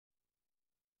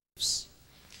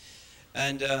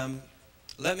And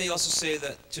let me also say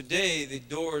that today the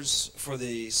doors for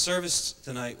the service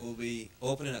tonight will be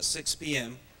opening at 6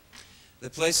 p.m. The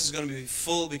place is going to be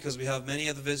full because we have many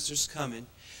other visitors coming.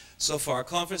 So for our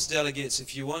conference delegates,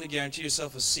 if you want to guarantee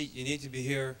yourself a seat, you need to be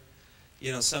here,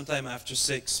 you know, sometime after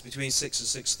 6, between 6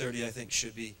 and 6:30, I think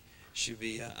should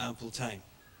be ample time.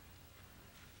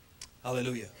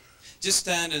 Hallelujah. Just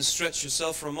stand and stretch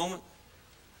yourself for a moment.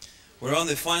 We're on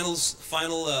the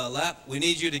final lap. We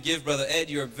need you to give Brother Ed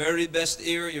your very best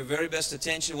ear, your very best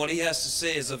attention. What he has to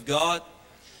say is of God.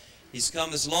 He's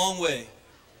come this long way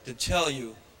to tell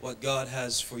you what God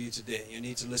has for you today. You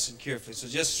need to listen carefully. So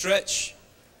just stretch.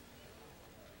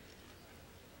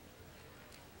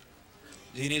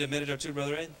 Do you need a minute or two,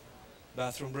 Brother Ed?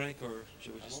 Bathroom break, or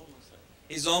should we just?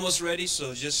 He's almost ready,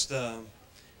 so just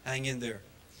hang in there.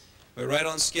 We're right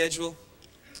on schedule.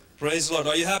 Praise the Lord.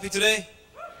 Are you happy today?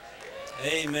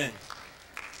 Amen.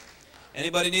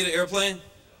 Anybody need an airplane?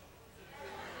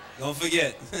 Don't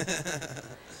forget.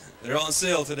 They're on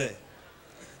sale today.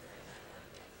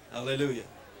 Hallelujah.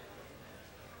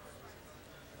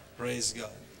 Praise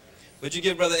God. Would you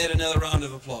give Brother Ed another round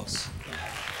of applause?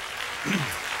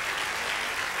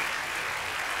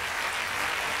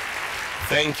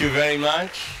 Thank you very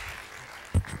much.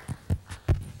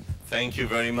 Thank you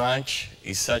very much.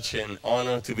 It's such an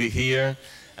honor to be here.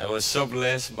 I was so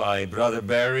blessed by Brother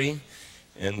Barry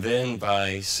and then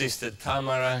by Sister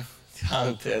Tamara.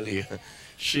 I'll tell you,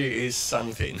 she is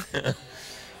something.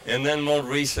 And then more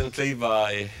recently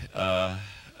by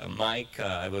Mike.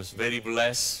 I was very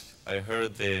blessed. I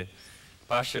heard the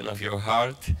passion of your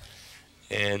heart.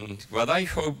 And what I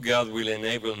hope God will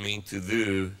enable me to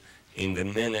do in the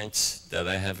minutes that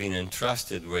I have been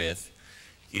entrusted with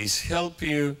is help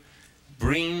you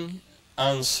bring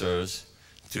answers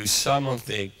to some of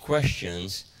the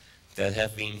questions that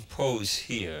have been posed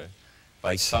here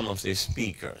by some of the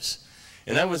speakers.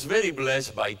 And I was very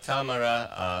blessed by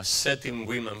Tamara setting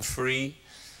women free,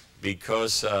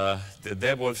 because the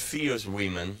devil fears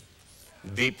women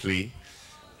deeply.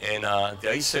 And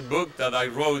there is a book that I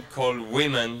wrote called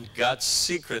Women, God's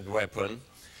Secret Weapon.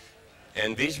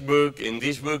 And in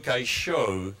this book I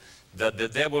show that the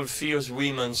devil fears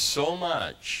women so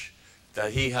much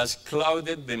that he has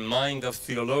clouded the mind of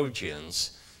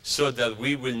theologians so that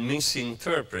we will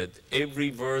misinterpret every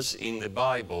verse in the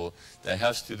Bible that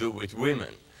has to do with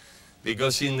women.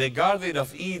 Because in the Garden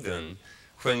of Eden,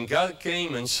 when God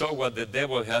came and saw what the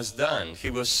devil has done, he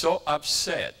was so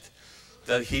upset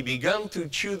that he began to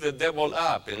chew the devil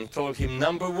up and told him,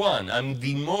 number one, I'm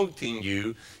demoting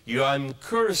you, I'm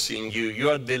cursing you, you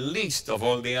are the least of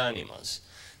all the animals.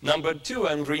 Number two,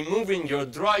 I'm removing your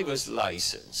driver's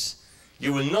license.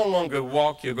 You will no longer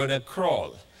walk, you're going to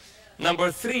crawl.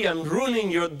 Number three, I'm ruining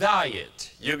your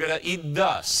diet. You're going to eat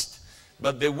dust.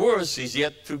 But the worst is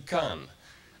yet to come.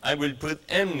 I will put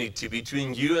enmity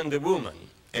between you and the woman,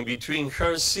 and between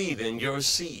her seed and your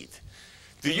seed.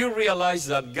 Do you realize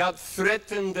that God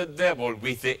threatened the devil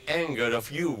with the anger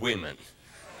of you women?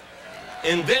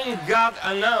 And then God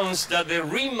announced that the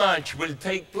rematch will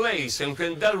take place. And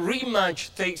when that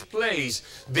rematch takes place,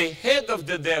 the head of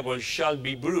the devil shall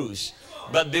be bruised,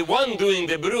 but the one doing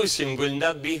the bruising will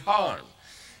not be harmed.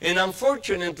 And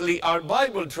unfortunately, our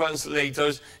Bible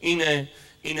translators, in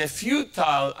a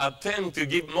futile attempt to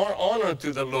give more honor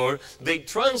to the Lord, they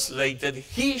translated,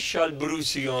 he shall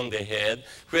bruise you on the head,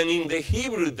 when in the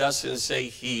Hebrew it doesn't say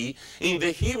he. In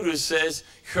the Hebrew it says,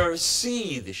 her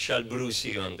seed shall bruise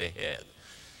you on the head.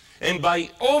 And by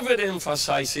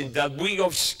overemphasizing that, we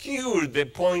obscure the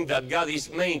point that God is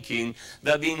making,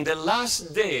 that in the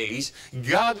last days,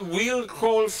 God will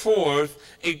call forth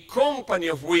a company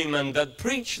of women that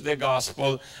preach the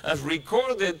gospel, as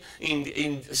recorded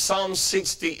in Psalm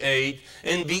 68,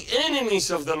 and the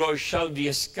enemies of the Lord shall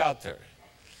be scattered.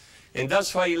 And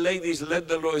that's why, ladies, let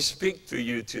the Lord speak to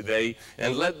you today,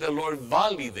 and let the Lord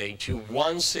validate you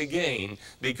once again,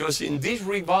 because in this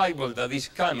revival that is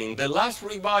coming, the last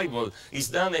revival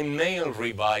is not a male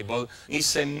revival,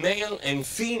 it's a male and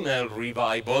female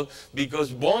revival,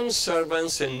 because bond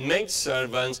servants and maid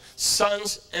servants,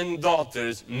 sons and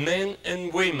daughters, men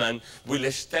and women will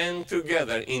stand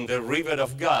together in the river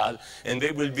of God, and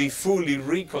they will be fully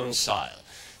reconciled.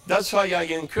 That's why I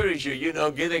encourage you,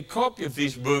 get a copy of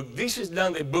this book. This is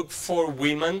not a book for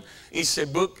women. It's a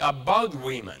book about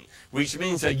women, which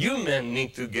means that you men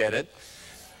need to get it.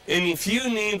 And if you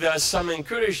need some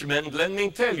encouragement, let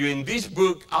me tell you, in this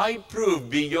book, I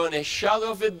prove beyond a shadow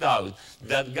of a doubt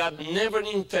that God never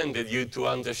intended you to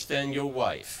understand your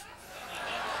wife.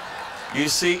 You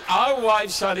see, our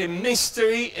wives are a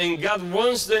mystery, and God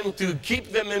wants them to keep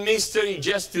them a mystery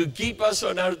just to keep us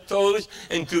on our toes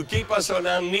and to keep us on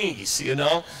our knees, you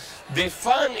know. The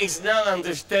fun is not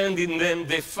understanding them.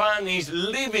 The fun is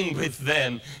living with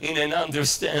them in an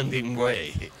understanding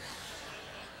way.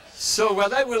 So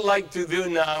what I would like to do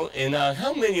now, and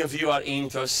how many of you are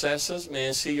intercessors? May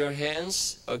I see your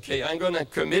hands? Okay, I'm going to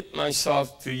commit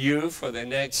myself to you for the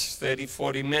next 30,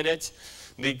 40 minutes.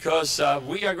 Because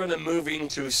we are going to move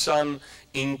into some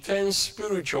intense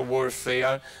spiritual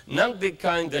warfare, not the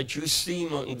kind that you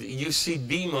see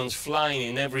demons flying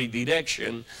in every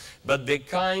direction, but the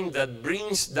kind that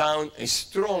brings down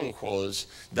strongholds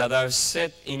that are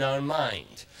set in our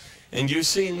mind. And you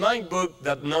see in my book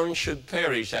that none should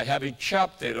perish, I have a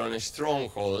chapter on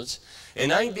strongholds,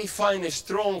 and I define a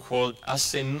stronghold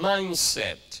as a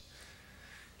mindset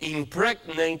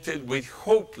impregnated with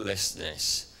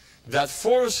hopelessness that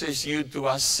forces you to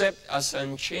accept as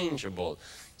unchangeable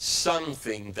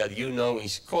something that you know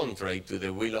is contrary to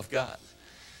the will of God.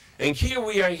 And here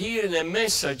we are hearing a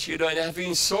message, you know, and I've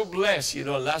been so blessed, you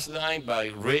know, last night by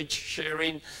Rich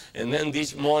sharing, and then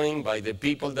this morning by the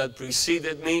people that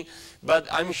preceded me. But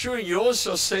I'm sure you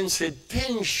also sense a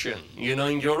tension, you know,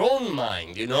 in your own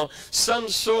mind, you know, some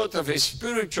sort of a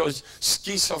spiritual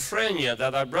schizophrenia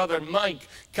that our brother Mike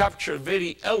captured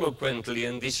very eloquently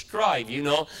and described, you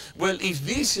know. Well, if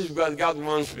this is what God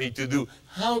wants me to do,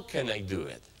 how can I do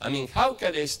it? I mean, how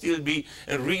can I still be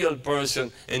a real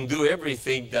person and do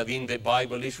everything that in the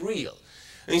Bible is real?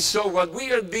 And so what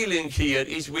we are dealing here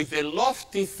is with a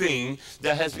lofty thing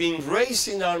that has been raised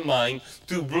in our mind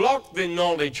to block the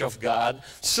knowledge of God,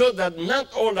 so that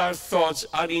not all our thoughts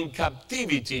are in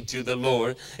captivity to the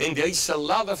Lord. And there is a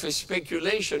lot of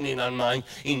speculation in our mind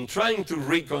in trying to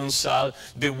reconcile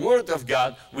the Word of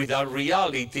God with our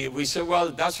reality. We say, well,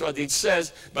 that's what it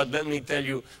says, but let me tell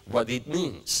you what it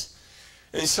means.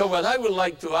 And so what I would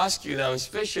like to ask you now,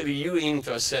 especially you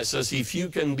intercessors, if you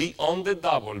can be on the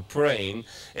double praying,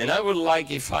 and I would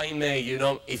like, if I may, you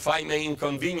know, if I may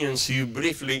inconvenience you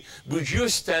briefly, would you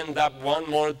stand up one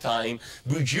more time?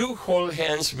 Would you hold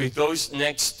hands with those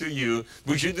next to you?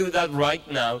 Would you do that right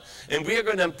now? And we are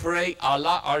going to pray a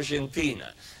la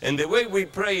Argentina. And the way we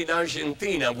pray in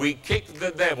Argentina, we kick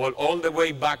the devil all the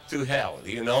way back to hell,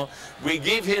 you know. We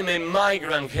give him a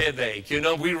migraine headache, you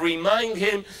know. We remind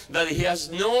him that he has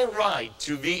no right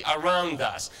to be around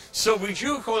us. So would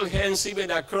you hold hands even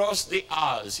across the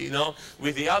aisles, you know,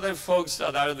 with the other folks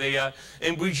that are there.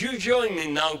 And would you join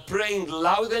me now praying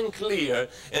loud and clear.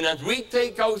 And as we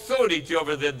take authority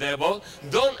over the devil,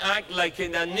 don't act like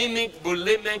an anemic,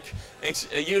 bulimic,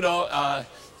 you know,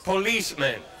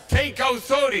 policeman. Take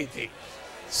authority.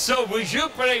 So would you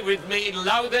pray with me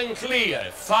loud and clear?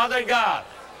 Father God,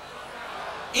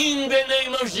 in the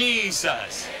name of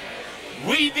Jesus,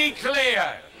 we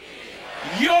declare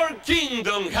your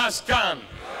kingdom has come,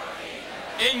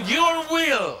 and your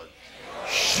will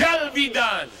shall be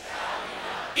done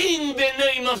in the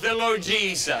name of the Lord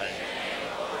Jesus.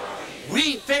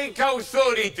 We take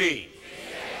authority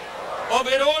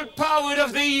over all power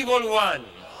of the evil one.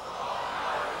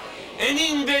 And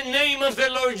in the name of the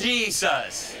Lord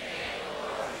Jesus,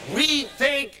 we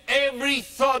take every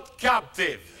thought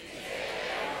captive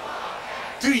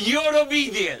to your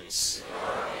obedience.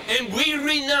 And we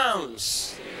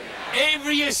renounce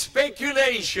every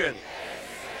speculation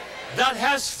that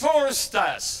has forced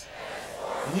us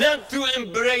not to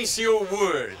embrace your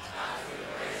word.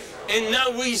 And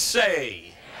now we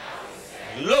say,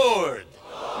 Lord,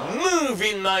 move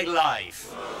in my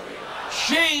life.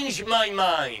 Change my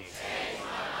mind.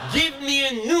 Give me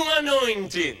a new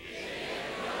anointing.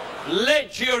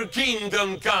 Let your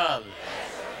kingdom come.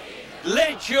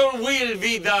 Let your will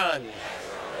be done.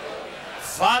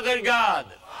 Father God,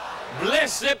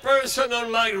 bless the person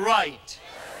on my right.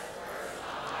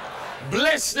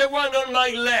 Bless the one on my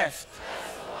left.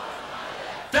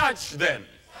 Touch them.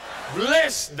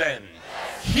 Bless them.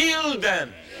 Heal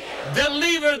them.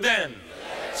 Deliver them.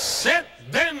 Set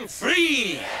them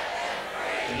free.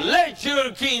 Let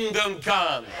your kingdom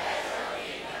come.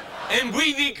 And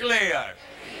we declare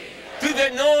to the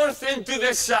north and to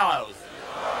the south,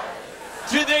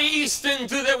 to the east and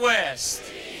to the west,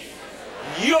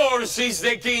 yours is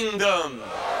the kingdom.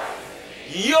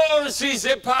 Yours is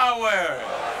the power.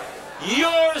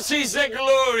 Yours is the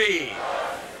glory.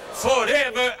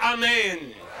 Forever.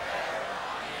 Amen.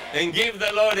 And give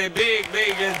the Lord a big, big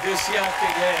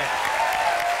enthusiastic hand.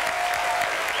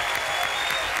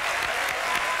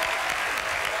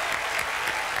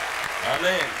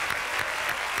 Amen.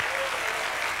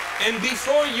 And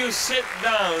before you sit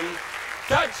down,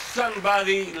 touch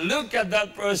somebody, look at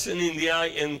that person in the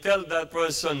eye and tell that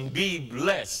person, be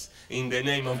blessed in the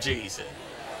name of Jesus.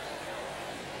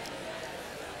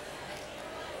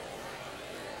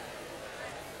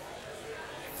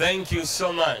 Thank you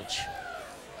so much.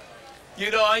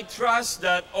 You know, I trust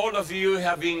that all of you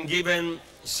have been given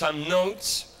some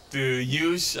notes to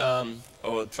use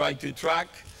or try to track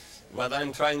what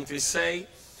I'm trying to say.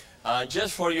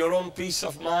 Just for your own peace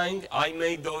of mind, I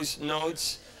made those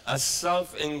notes as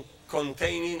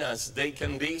self-containing as they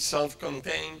can be,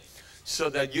 self-contained, so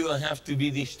that you don't have to be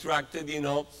distracted, you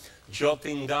know,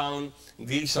 jotting down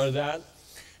this or that.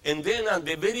 And then at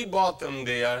the very bottom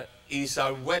there is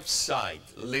our website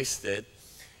listed.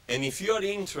 And if you're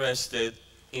interested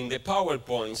in the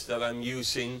PowerPoints that I'm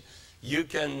using, you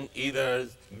can either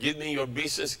give me your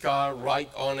business card,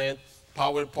 write on it,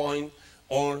 PowerPoint,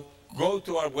 or go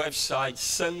to our website,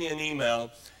 send me an email,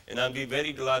 and I'll be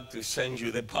very glad to send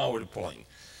you the PowerPoint.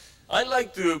 I'd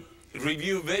like to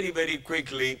review very, very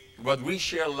quickly what we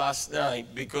shared last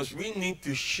night, because we need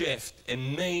to shift a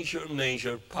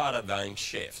major paradigm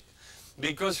shift.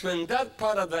 Because when that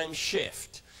paradigm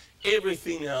shifts,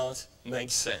 everything else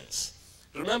makes sense.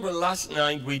 Remember last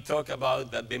night we talked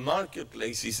about that the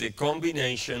marketplace is a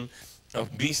combination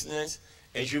of business,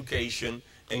 education,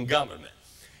 and government.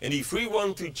 And if we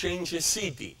want to change a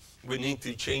city, we need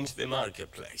to change the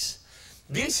marketplace.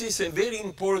 This is a very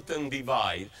important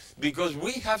divide, because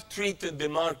we have treated the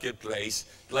marketplace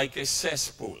like a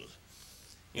cesspool,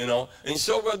 you know. And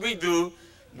so what we do,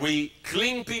 we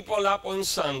clean people up on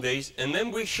Sundays, and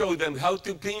then we show them how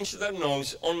to pinch their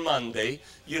nose on Monday,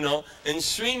 you know, and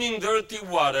swim in dirty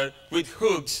water with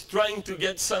hooks, trying to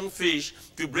get some fish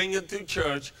to bring it to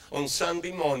church on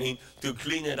Sunday morning to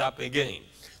clean it up again.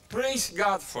 Praise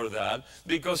God for that,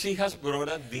 because He has brought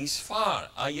us this far.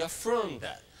 I affirm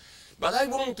that. But I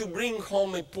want to bring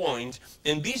home a point,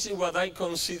 and this is what I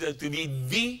consider to be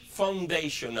the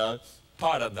foundational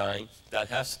paradigm that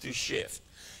has to shift.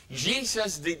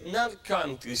 Jesus did not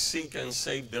come to seek and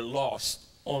save the lost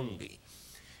only.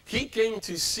 He came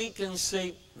to seek and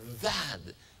save that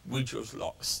which was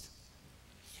lost.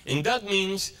 And that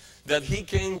means that He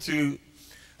came to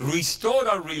restore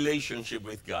our relationship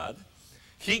with God.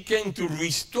 He came to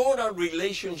restore our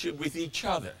relationship with each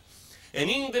other. And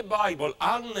in the Bible,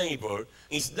 our neighbor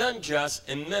is not just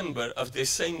a member of the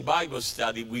same Bible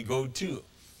study we go to.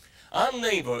 Our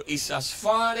neighbor is as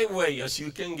far away as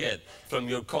you can get from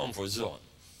your comfort zone.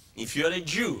 If you're a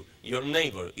Jew, your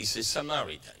neighbor is a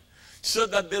Samaritan. So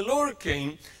that the Lord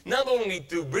came not only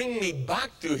to bring me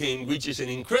back to Him, which is an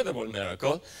incredible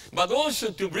miracle, but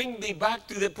also to bring me back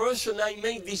to the person I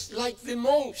may dislike the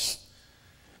most.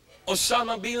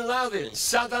 Osama bin Laden,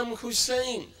 Saddam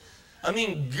Hussein. I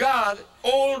mean, God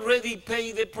already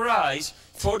paid the price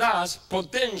for us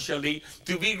potentially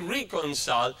to be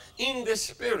reconciled in the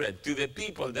spirit to the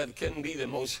people that can be the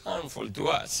most harmful to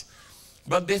us.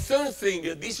 But the third thing,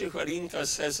 this is what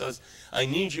intercessors, I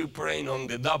need you praying on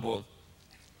the double,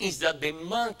 is that the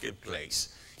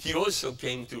marketplace, He also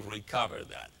came to recover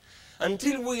that.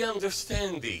 Until we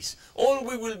understand this, all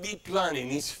we will be planning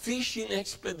is fishing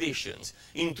expeditions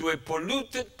into a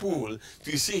polluted pool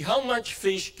to see how much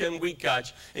fish can we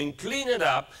catch and clean it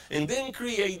up, and then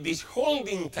create these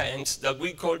holding tanks that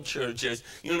we call churches,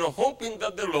 you know, hoping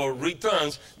that the Lord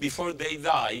returns before they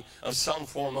die of some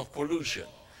form of pollution.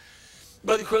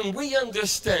 But when we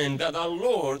understand that our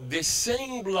Lord, the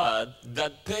same blood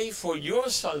that paid for your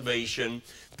salvation,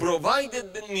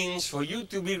 provided the means for you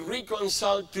to be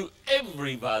reconciled to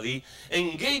everybody,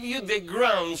 and gave you the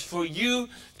grounds for you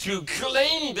to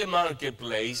claim the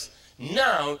marketplace,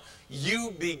 now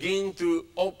you begin to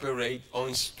operate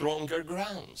on stronger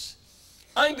grounds.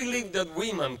 I believe that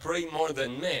women pray more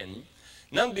than men,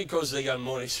 not because they are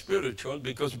more spiritual,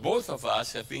 because both of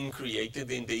us have been created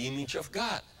in the image of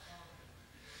God.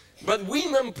 But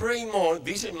women pray more,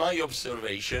 this is my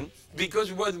observation,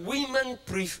 because what women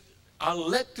are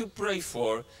led to pray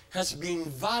for has been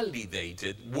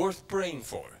validated, worth praying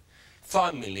for.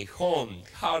 Family, home,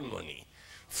 harmony,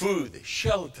 food,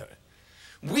 shelter.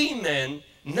 We men,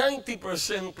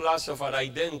 90% plus of our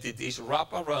identities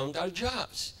wrap around our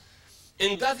jobs.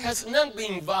 And that has not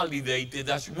been validated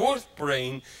as worth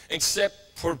praying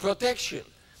except for protection.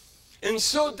 And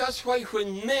so that's why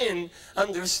when men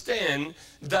understand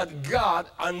that God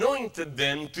anointed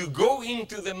them to go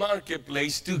into the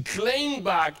marketplace to claim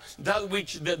back that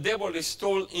which the devil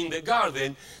stole in the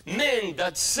garden, men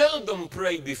that seldom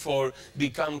prayed before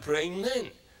become praying men.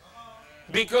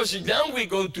 Because now we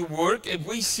go to work and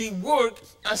we see work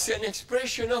as an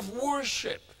expression of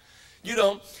worship. You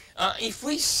know, if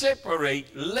we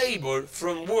separate labor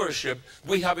from worship,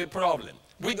 we have a problem.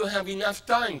 We don't have enough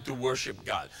time to worship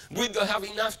God. We don't have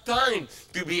enough time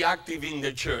to be active in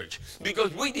the church,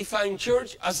 because we define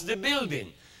church as the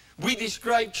building. We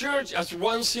describe church as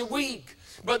once a week.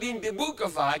 But in the book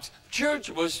of Acts, church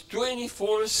was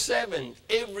 24/7,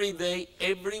 every day,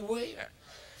 everywhere.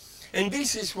 And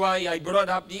this is why I brought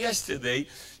up yesterday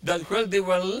that while they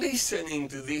were listening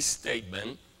to this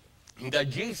statement that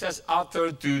Jesus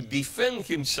uttered to defend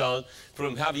himself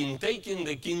from having taken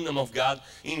the kingdom of God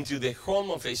into the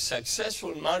home of a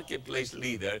successful marketplace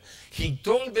leader, he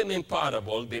told them a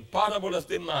parable, the parable of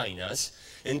the minas.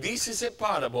 And this is a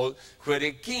parable where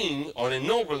a king or a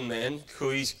nobleman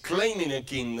who is claiming a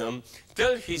kingdom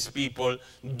tells his people,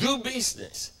 do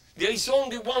business. There is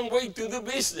only one way to do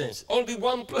business, only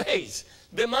one place,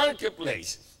 the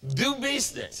marketplace. Do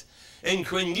business. And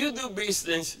when you do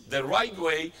business the right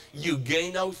way, you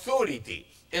gain authority.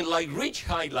 And like Rich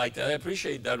highlighted, I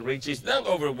appreciate that, Rich, it's not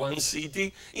over one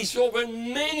city, it's over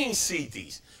many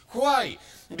cities. Why?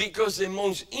 Because the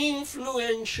most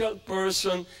influential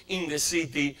person in the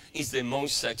city is the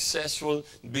most successful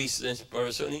business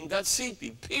person in that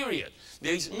city, period.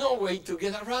 There is no way to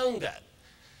get around that.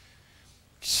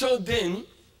 So then,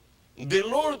 the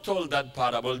Lord told that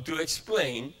parable to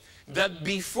explain that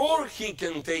before he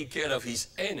can take care of his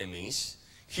enemies,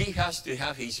 he has to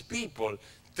have his people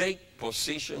take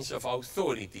positions of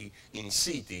authority in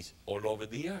cities all over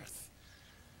the earth.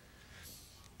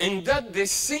 And that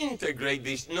disintegrates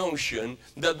this notion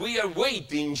that we are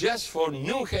waiting just for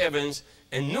new heavens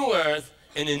and new earth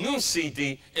and a new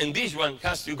city, and this one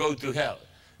has to go to hell.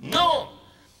 No!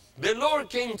 The Lord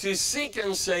came to seek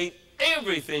and save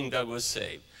everything that was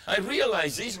saved. I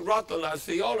realize this rattled our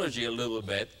theology a little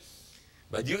bit,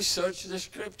 but you search the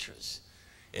scriptures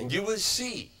and you will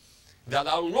see that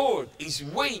our Lord is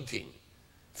waiting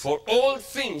for all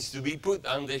things to be put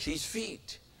under his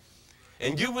feet.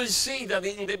 And you will see that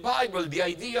in the Bible, the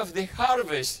idea of the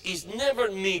harvest is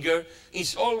never meager,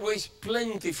 it's always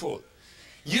plentiful.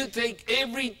 You take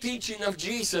every teaching of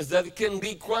Jesus that can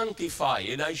be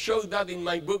quantified, and I showed that in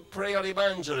my book, Prayer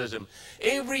Evangelism.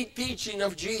 Every teaching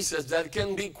of Jesus that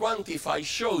can be quantified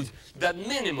shows that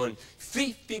minimum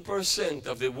 50%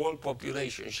 of the world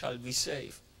population shall be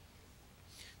saved.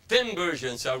 10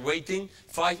 virgins are waiting,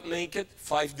 5 make it,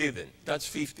 5 didn't. That's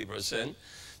 50%.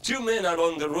 2 men are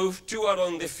on the roof, 2 are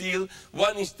on the field,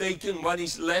 1 is taken, 1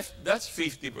 is left, that's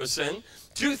 50%.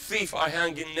 2 thieves are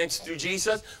hanging next to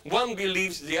Jesus, 1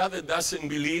 believes, the other doesn't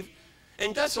believe,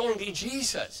 and that's only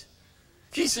Jesus.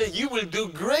 He said, you will do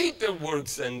greater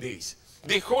works than this.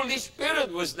 The Holy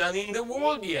Spirit was not in the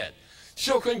world yet.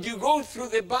 So when you go through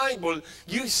the Bible,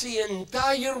 you see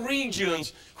entire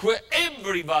regions where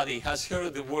everybody has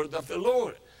heard the word of the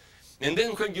Lord. And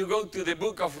then when you go to the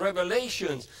book of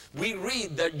Revelations, we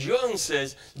read that John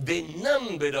says the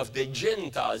number of the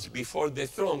Gentiles before the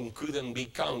throne couldn't be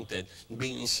counted,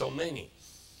 being so many.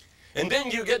 And then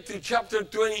you get to chapter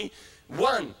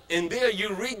 21, and there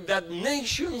you read that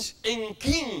nations and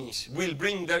kings will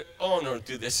bring their honor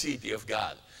to the city of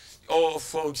God. Oh,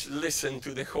 folks, listen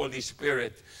to the Holy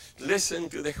Spirit. Listen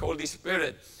to the Holy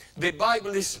Spirit. The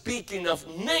Bible is speaking of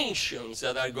nations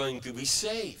that are going to be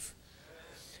saved.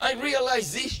 I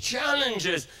realize these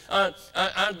challenges are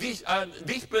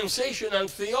dispensational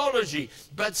theology,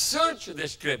 but search the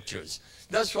scriptures.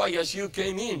 That's why as you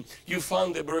came in, you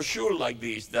found a brochure like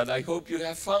this, that I hope you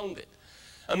have found it.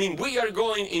 I mean, we are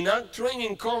going in our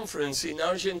training conference in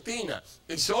Argentina.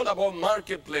 It's all about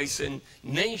marketplace and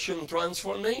nation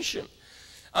transformation.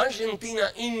 Argentina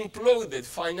imploded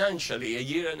financially 1.5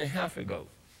 years ago.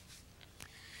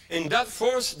 And that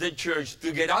forced the church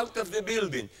to get out of the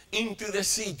building into the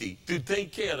city to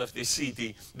take care of the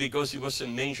city because it was a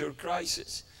major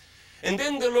crisis. And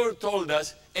then the Lord told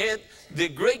us, Ed, the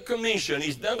Great Commission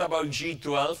is not about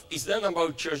G12, it's not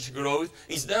about church growth,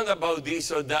 it's not about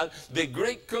this or that. The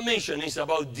Great Commission is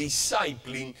about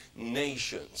discipling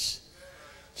nations.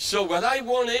 So what I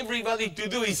want everybody to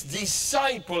do is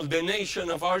disciple the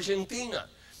nation of Argentina.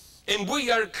 And we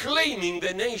are claiming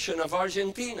the nation of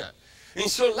Argentina. And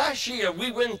so last year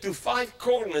we went to 5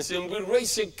 corners and we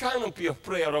raised a canopy of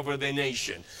prayer over the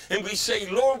nation. And we say,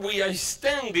 Lord, we are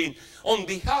standing on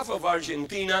behalf of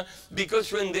Argentina,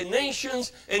 because when the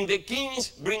nations and the kings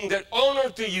bring their honor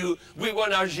to you, we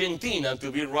want Argentina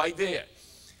to be right there.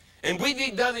 And we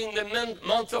did that in the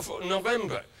month of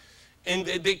November. And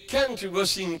the country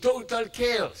was in total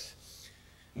chaos.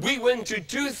 We went to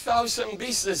 2,000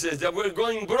 businesses that were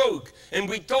going broke, and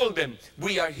we told them,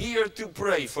 we are here to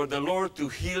pray for the Lord to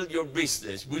heal your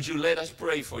business. Would you let us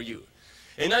pray for you?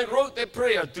 And I wrote a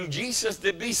prayer to Jesus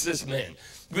the businessman,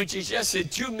 which is just a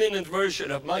 2-minute version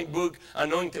of my book,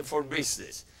 Anointed for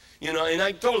Business. You know, and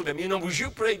I told them, you know, would you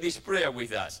pray this prayer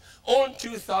with us? All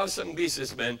 2,000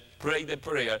 businessmen prayed the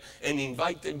prayer and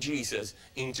invited Jesus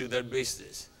into their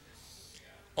business.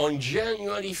 On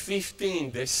January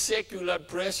 15, the secular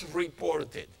press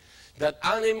reported that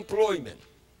unemployment,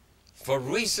 for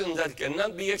reasons that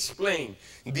cannot be explained,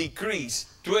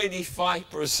 decreased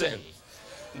 25%.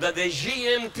 That the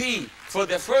GMP, for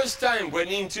the first time, went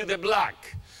into the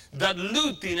black. That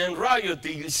looting and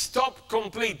rioting stopped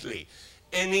completely.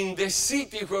 And in the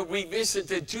city where we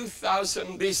visited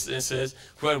 2,000 businesses,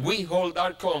 where we hold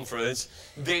our conference,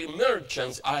 the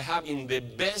merchants are having the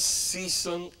best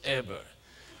season ever.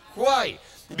 Why?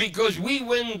 Because we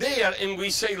went there and we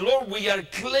say, Lord, we are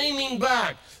claiming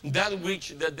back that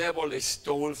which the devil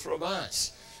stole from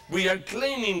us. We are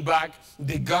claiming back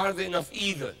the Garden of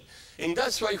Eden. And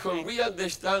that's why when we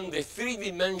understand the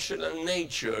three-dimensional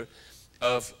nature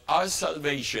of our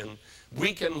salvation,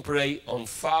 we can pray on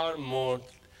far more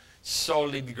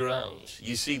solid grounds.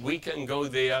 You see, we can go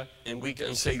there and we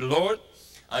can say, Lord,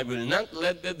 I will not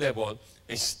let the devil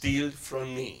steal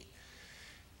from me.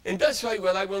 And that's why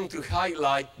what I want to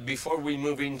highlight before we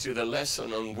move into the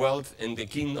lesson on wealth and the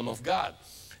kingdom of God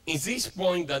is this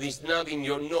point that is not in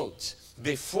your notes,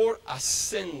 the 4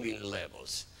 ascending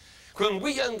levels. When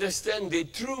we understand the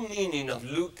true meaning of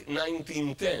Luke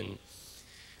 19:10,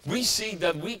 we see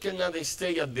that we cannot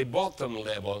stay at the bottom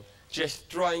level just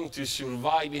trying to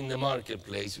survive in the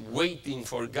marketplace, waiting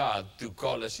for God to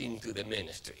call us into the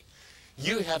ministry.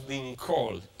 You have been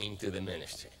called into the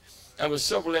ministry. I was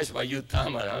so blessed by you,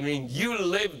 Tamara. I mean, you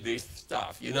live this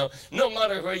stuff, you know. No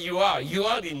matter where you are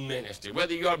in ministry,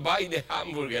 whether you are buying a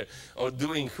hamburger or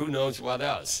doing who knows what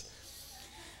else.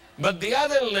 But the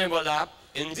other level up,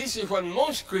 and this is what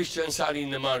most Christians are in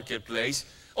the marketplace,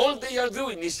 all they are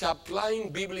doing is applying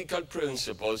biblical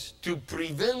principles to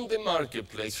prevent the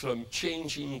marketplace from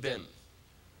changing them.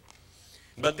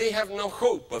 But they have no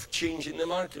hope of changing the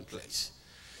marketplace.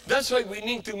 That's why we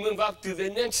need to move up to the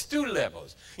next 2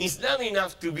 levels. It's not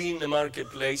enough to be in the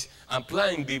marketplace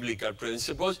applying biblical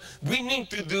principles. We need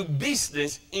to do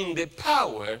business in the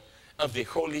power of the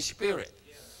Holy Spirit.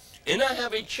 And I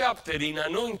have a chapter in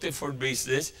Anointed for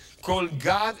Business called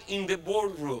God in the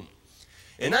Boardroom.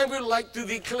 And I would like to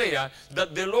declare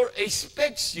that the Lord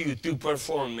expects you to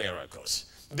perform miracles.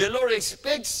 The Lord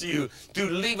expects you to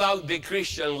live out the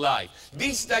Christian life.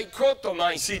 This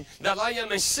dichotomizing that I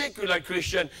am a secular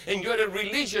Christian and you're a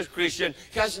religious Christian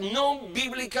has no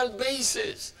biblical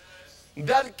basis.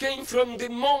 That came from the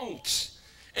monks.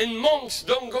 And monks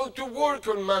don't go to work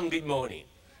on Monday morning.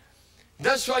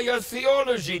 That's why our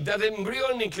theology that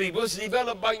embryonically was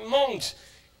developed by monks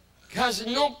has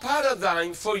no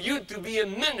paradigm for you to be a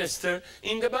minister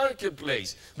in the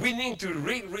marketplace. We need to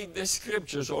reread the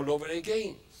scriptures all over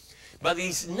again. But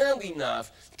it's not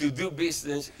enough to do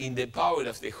business in the power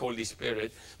of the Holy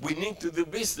Spirit. We need to do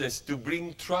business to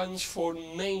bring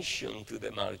transformation to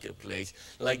the marketplace,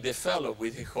 like the fellow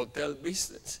with the hotel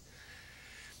business.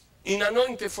 In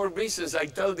Anointed for Business, I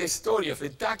tell the story of a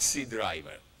taxi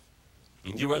driver.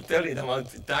 You were telling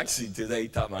about the taxi today,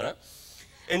 Tamara.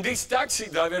 And this taxi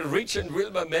driver, Rich and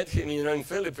Wilma, met him in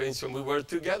Philippines when we were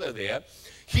together there.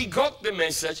 He got the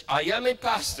message, I am a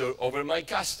pastor over my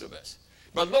customers.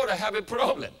 But Lord, I have a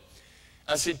problem.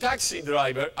 As a taxi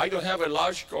driver, I don't have a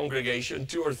large congregation,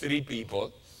 2 or 3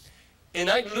 people. And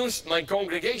I lose my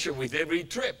congregation with every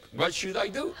trip. What should I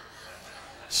do?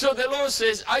 So the Lord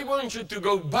says, I want you to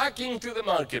go back into the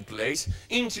marketplace,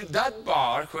 into that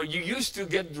bar where you used to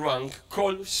get drunk,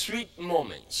 called Sweet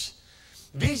Moments.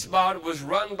 This bar was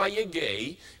run by a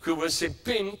gay who was a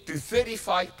pimp to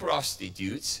 35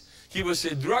 prostitutes. He was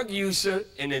a drug user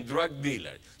and a drug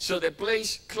dealer. So the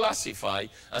place classified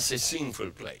as a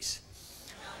sinful place.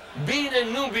 Being a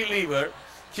new believer,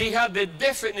 he had a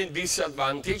definite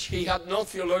disadvantage. He had no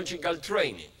theological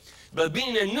training. But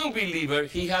being a new believer,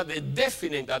 he had a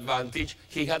definite advantage.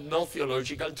 He had no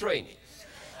theological training.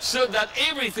 So that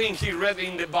everything he read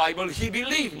in the Bible, he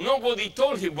believed. Nobody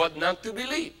told him what not to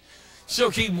believe. So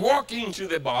he walked into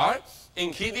the bar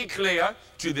and he declared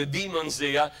to the demons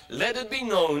there, let it be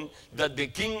known that the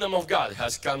kingdom of God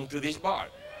has come to this bar.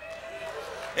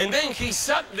 And then he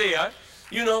sat there,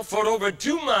 you know, for over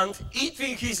 2 months,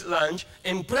 eating his lunch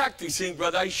and practicing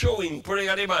what I show in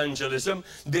prayer evangelism,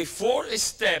 the 4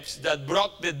 steps that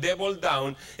brought the devil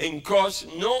down and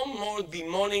caused no more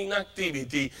demonic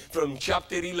activity from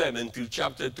chapter 11 to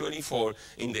chapter 24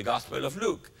 in the Gospel of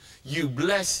Luke. You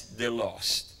bless the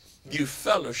lost. You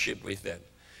fellowship with them.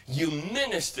 You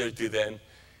minister to them.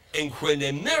 And when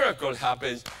a miracle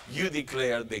happens, you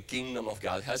declare the kingdom of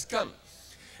God has come.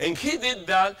 And he did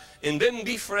that and then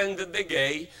befriended the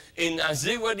gay. And as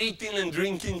they were eating and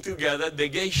drinking together, the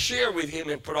gay shared with him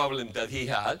a problem that he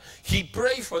had. He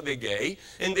prayed for the gay.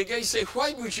 And the gay said,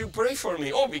 why would you pray for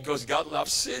me? Oh, because God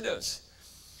loves sinners.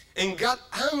 And God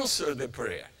answered the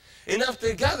prayer. And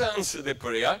after God answered the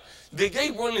prayer, the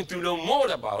gay wanted to know more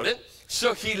about it.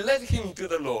 So he led him to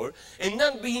the Lord, and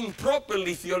not being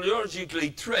properly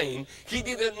theologically trained, he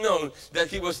didn't know that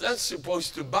he was not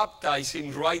supposed to baptize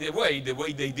him right away, the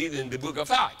way they did in the book of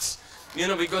Acts. You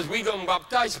know, because we don't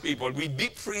baptize people. We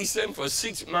deep freeze them for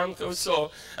 6 months or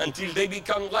so until they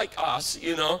become like us,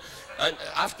 you know. And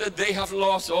after they have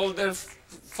lost all their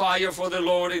fire for the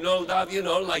Lord and all that, you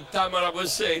know, like Tamara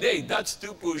was saying, hey, that's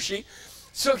too pushy.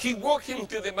 So he walked him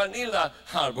to the Manila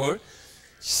harbor,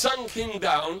 sunk him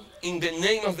down in the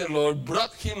name of the Lord,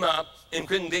 brought him up, and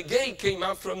when the gay came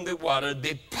up from the water,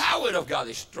 the power of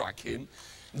God struck him,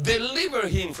 delivered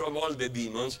him from all the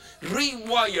demons,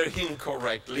 rewired him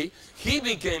correctly. He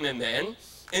became a man,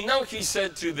 and now he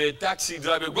said to the taxi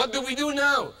driver, what do we do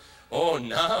now? Oh,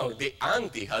 now the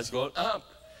ante has gone up,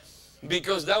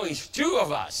 because now it's 2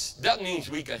 of us. That means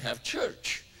we can have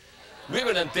church. We're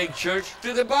going to take church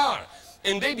to the bar.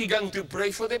 And they began to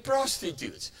pray for the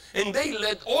prostitutes. And they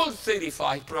led all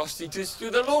 35 prostitutes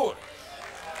to the Lord.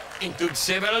 It took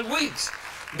several weeks.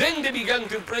 Then they began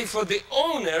to pray for the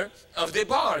owner of the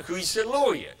bar, who is a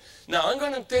lawyer. Now, I'm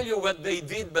going to tell you what they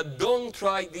did, but don't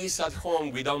try this at home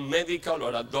without medical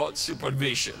or adult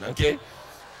supervision, okay?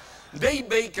 They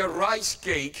bake a rice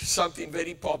cake, something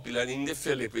very popular in the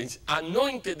Philippines,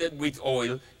 anointed it with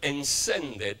oil, and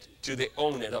send it to the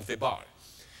owner of the bar.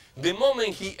 The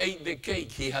moment he ate the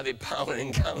cake, he had a power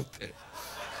encounter.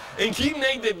 And he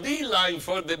made a beeline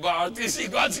for the bar to see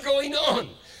what's going on.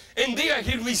 And there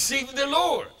he received the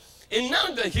Lord. And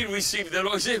now that he received the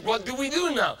Lord, he said, what do we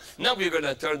do now? Now we're going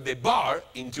to turn the bar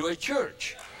into a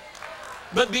church.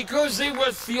 But because they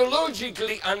were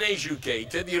theologically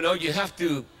uneducated, you know, you have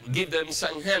to give them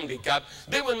some handicap.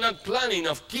 They were not planning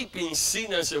of keeping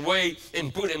sinners away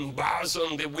and putting bars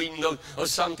on the window or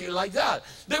something like that.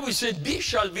 They would say, this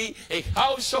shall be a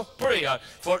house of prayer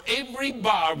for every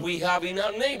bar we have in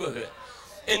our neighborhood.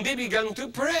 And they began to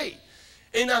pray.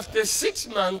 And after 6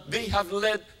 months, they have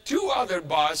led 2 other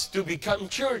bars to become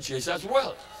churches as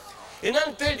well. And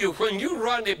I'll tell you, when you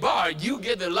run a bar, you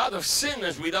get a lot of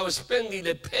sinners without spending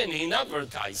a penny in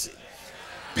advertising.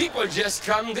 People just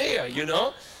come there, you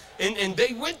know, and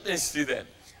they witness to them.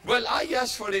 Well, I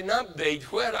asked for an update,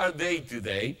 where are they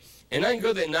today? And I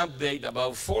got an update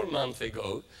about 4 months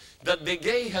ago that the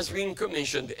gay has been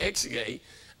commissioned, the ex-gay,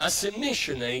 as a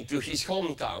missionary to his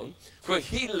hometown, where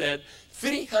he led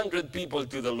 300 people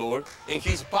to the Lord, and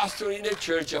he's pastoring a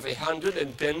church of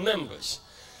 110 members.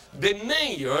 The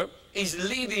mayor is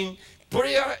leading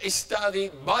prayer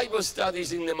study, Bible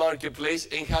studies in the marketplace,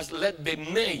 and has led the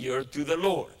mayor to the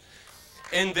Lord.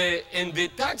 And the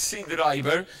taxi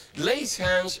driver lays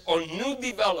hands on new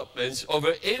developments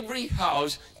over every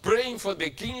house, praying for the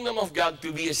kingdom of God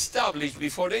to be established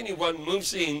before anyone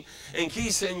moves in, and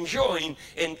he's enjoying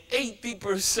an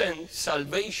 80%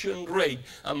 salvation rate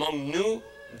among new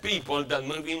people that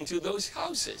move into those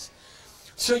houses.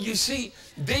 So you see,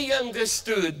 they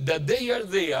understood that they are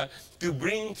there to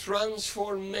bring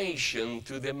transformation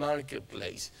to the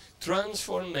marketplace.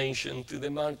 Transformation to the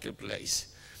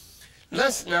marketplace.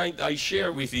 Last night I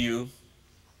shared with you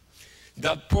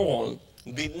that Paul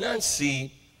did not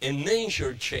see a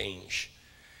major change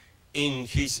in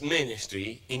his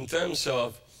ministry in terms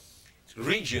of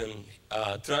region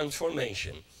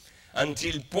transformation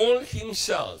until Paul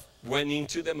himself went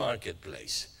into the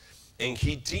marketplace and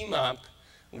he teamed up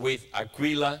with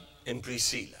Aquila and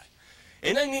Priscilla.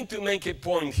 And I need to make a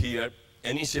point here,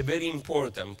 and it's a very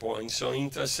important point. So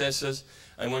intercessors,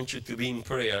 I want you to be in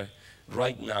prayer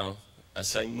right now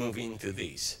as I move into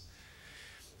this.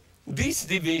 This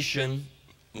division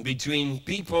between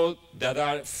people that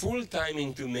are full-time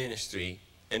into ministry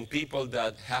and people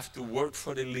that have to work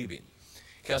for a living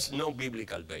has no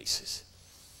biblical basis.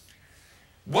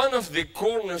 One of the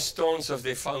cornerstones of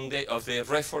the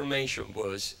Reformation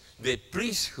was the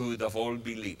priesthood of all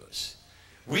believers.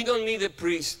 We don't need a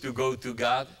priest to go to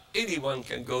God. Anyone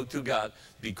can go to God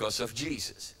because of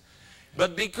Jesus.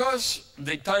 But because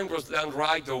the time was done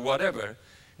right or whatever,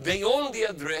 they only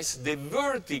addressed the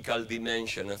vertical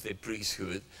dimension of the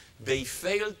priesthood. They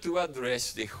failed to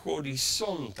address the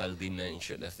horizontal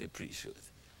dimension of the priesthood.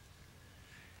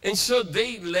 And so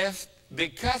they left the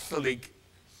Catholic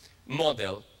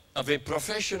model of a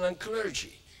professional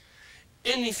clergy.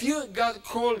 And if God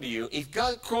called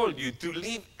you to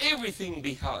leave everything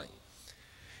behind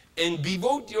and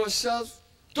devote yourself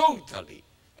totally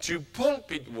to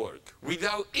pulpit work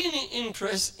without any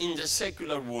interest in the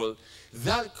secular world,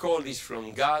 that call is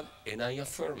from God, and I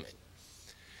affirm it.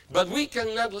 But we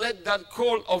cannot let that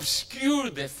call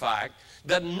obscure the fact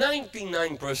that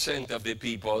 99% of the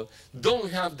people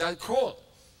don't have that call,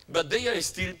 but they are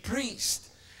still priests.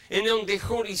 And on the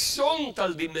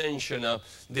horizontal dimension of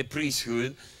the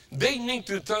priesthood, they need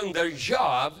to turn their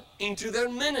job into their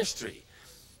ministry.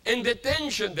 And the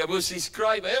tension that was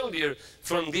described earlier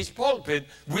from this pulpit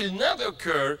will not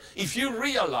occur if you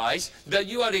realize that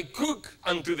you are a cook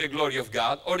unto the glory of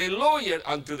God, or a lawyer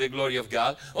unto the glory of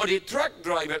God, or a truck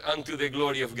driver unto the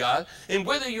glory of God. And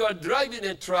whether you are driving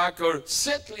a truck or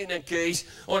settling a case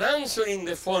or answering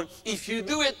the phone, if you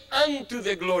do it unto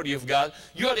the glory of God,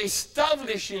 you are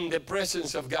establishing the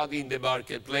presence of God in the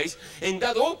marketplace. And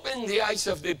that opened the eyes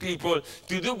of the people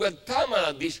to do what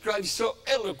Tamara described so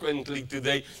eloquently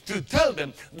today, to tell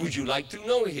them, would you like to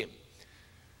know him?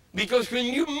 Because when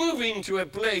you move into a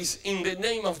place in the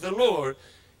name of the Lord,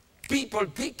 people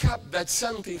pick up that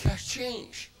something has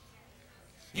changed.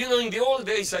 You know, in the old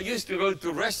days, I used to go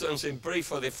to restaurants and pray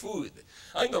for the food.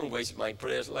 I don't waste my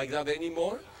prayers like that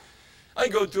anymore. I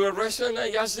go to a restaurant, I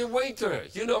ask the waiter,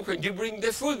 you know, when you bring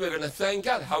the food, we're going to thank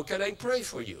God. How can I pray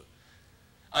for you?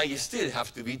 I still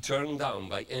have to be turned down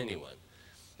by anyone.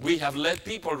 We have led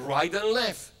people right and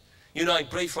left. You know, I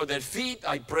pray for their feet.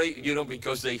 I pray, you know,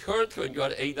 because they hurt when you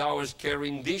are 8 hours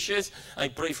carrying dishes. I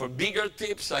pray for bigger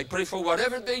tips. I pray for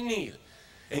whatever they need.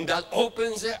 And that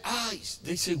opens their eyes.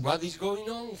 They say, what is going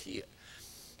on here?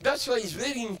 That's why it's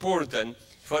very important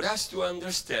for us to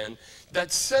understand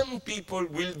that some people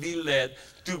will be led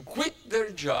to quit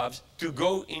their jobs to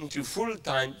go into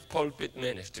full-time pulpit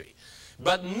ministry.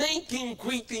 But making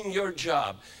quitting your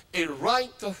job a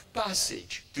rite of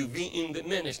passage to be in the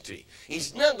ministry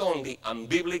is not only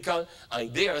unbiblical, I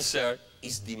dare say,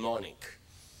 it's demonic.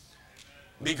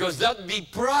 Because that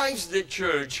deprives the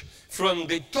church from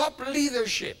the top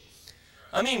leadership.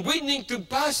 I mean, we need to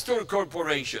pastor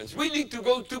corporations. We need to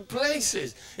go to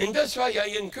places. And that's why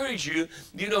I encourage you,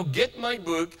 you know, get my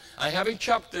book. I have a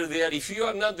chapter there. If you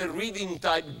are not the reading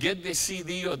type, get the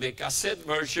CD or the cassette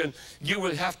version. You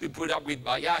will have to put up with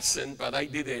my accent, but I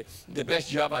did the best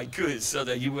job I could so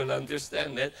that you will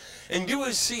understand it. And you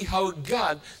will see how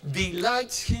God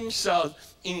delights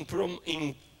himself in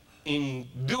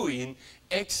doing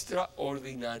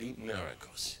extraordinary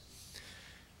miracles.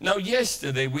 Now,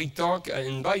 yesterday we talked,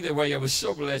 and by the way, I was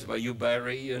so blessed by you,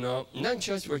 Barry, you know, not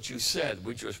just what you said,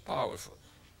 which was powerful,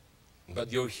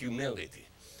 but your humility.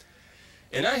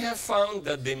 And I have found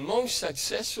that the most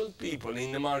successful people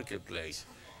in the marketplace,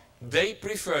 they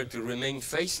prefer to remain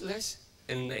faceless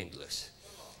and nameless.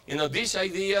 You know, this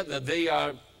idea that they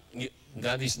are,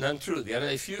 that is not true. There are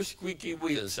a few squeaky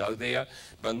wheels out there,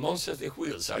 but most of the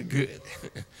wheels are good.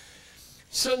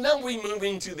 So now we move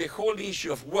into the whole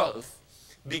issue of wealth.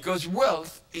 Because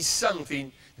wealth is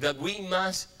something that we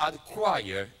must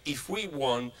acquire if we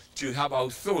want to have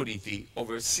authority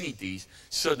over cities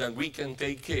so that we can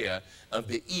take care of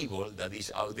the evil that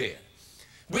is out there.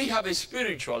 We have a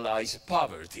spiritualized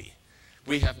poverty.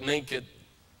 We have made it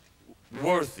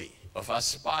worthy of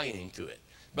aspiring to it.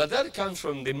 But that comes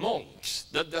from the monks.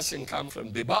 That doesn't come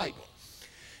from the Bible.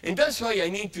 And that's why I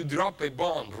need to drop a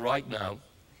bomb right now,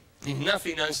 if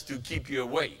nothing else to keep you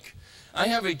awake. I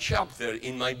have a chapter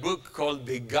in my book called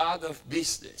The God of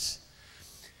Business.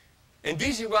 And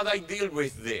this is what I deal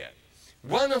with there.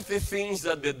 One of the things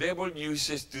that the devil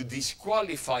uses to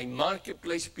disqualify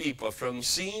marketplace people from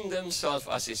seeing themselves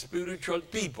as a spiritual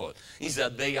people is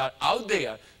that they are out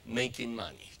there making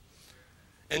money.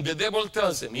 And the devil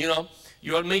tells them, you know,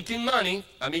 you are making money,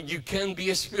 I mean, you can't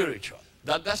be a spiritual.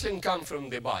 That doesn't come from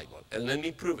the Bible. And let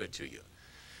me prove it to you.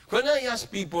 When I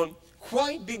ask people,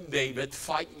 why did David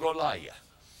fight Goliath?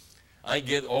 I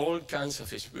get all kinds of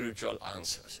spiritual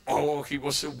answers. Oh, he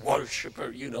was a worshiper,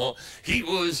 you know. He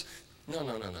was...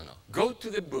 No. Go to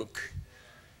the book.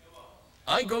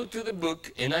 I go to the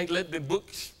book and I let the book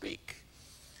speak.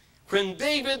 When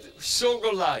David saw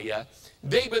Goliath,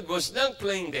 David was not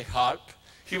playing the harp.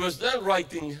 He was not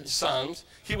writing psalms.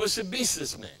 He was a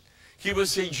businessman. He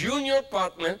was a junior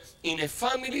partner in a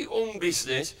family-owned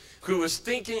business who was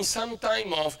taking some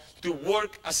time off to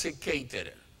work as a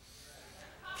caterer.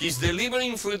 He's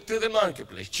delivering food to the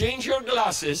marketplace. Change your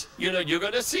glasses, you know, you're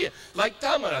going to see it. Like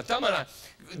Tamara,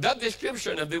 that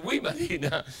description of the women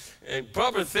in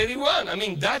Proverbs 31, I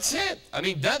mean, that's it. I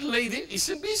mean, that lady is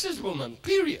a businesswoman,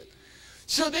 period.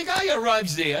 So the guy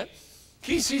arrives there.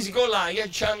 he sees Goliath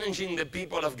challenging the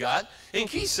people of God, and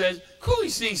he says, who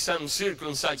is this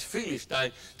uncircumcised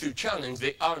Philistine to challenge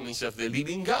the armies of the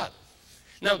living God?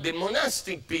 Now, the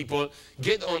monastic people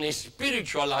get on a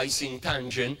spiritualizing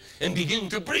tangent and begin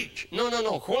to preach. No, no,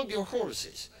 no, hold your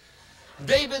horses.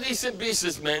 David is a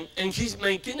businessman, and he's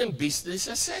making a business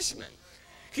assessment.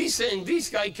 He's saying this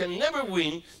guy can never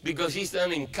win because he's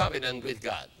not in covenant with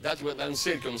God. That's what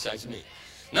uncircumcised means.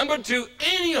 Number two,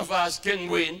 any of us can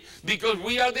win because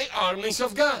we are the armies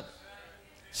of God.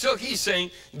 So he's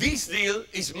saying this deal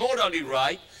is morally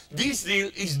right, this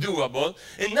deal is doable,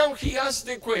 and now he asks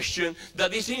the question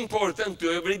that is important to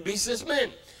every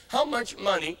businessman. How much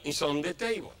money is on the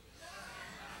table?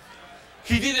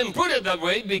 He didn't put it that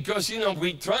way because, you know,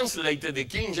 we translated the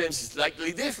King James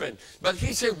slightly different. But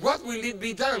he said, what will it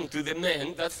be done to the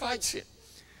man that fights him?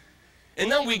 And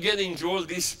now we get into all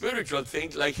these spiritual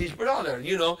things like his brother,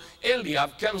 you know.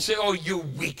 Eliab can say, oh, you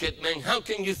wicked man, how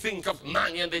can you think of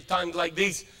money at a time like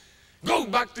this? Go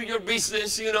back to your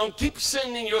business, you know, keep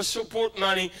sending your support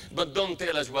money, but don't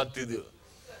tell us what to do.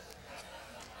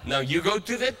 Now you go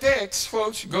to the text,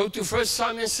 folks, go to 1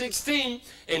 Samuel 16,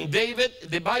 and David,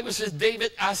 the Bible says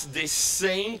David asked the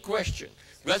same question.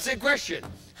 What's the question?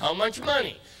 How much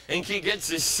money? And he gets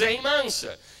the same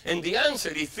answer. And the answer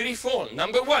is threefold.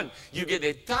 Number one, you get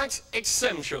a tax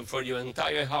exemption for your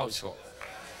entire household.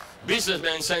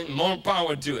 Businessmen saying more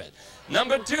power to it.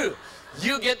 Number two,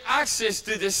 you get access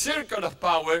to the circle of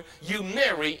power. You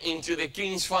marry into the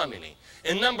king's family.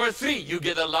 And number three, you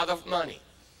get a lot of money.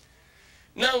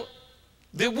 Now,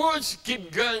 the words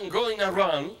keep going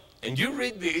around, and you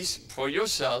read this for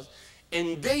yourself,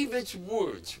 and David's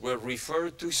words were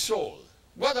referred to Saul.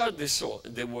 What are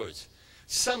the words?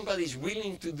 Somebody's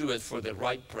willing to do it for the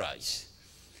right price.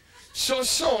 So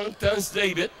Saul tells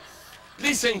David,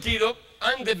 listen, kiddo,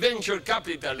 I'm the venture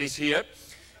capitalist here,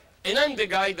 and I'm the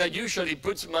guy that usually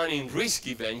puts money in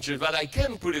risky ventures, but I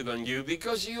can't put it on you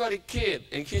because you are a kid,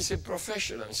 and he's a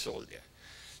professional soldier.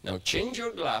 Now change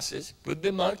your glasses, put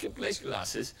the marketplace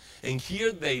glasses, and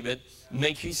hear David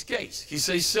make his case. He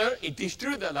says, sir, it is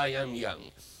true that I am young,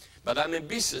 but I'm a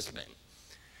businessman.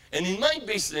 And in my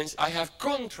business, I have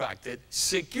contracted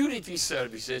security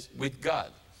services with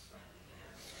God.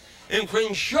 And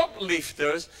when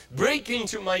shoplifters break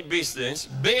into my business,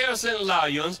 bears and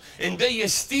lions, and they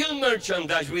steal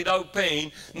merchandise without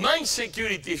paying, my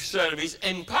security service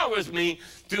empowers me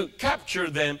to capture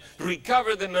them,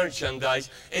 recover the merchandise,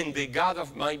 and the God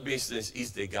of my business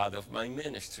is the God of my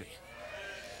ministry.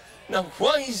 Now,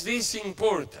 why is this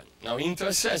important? Now,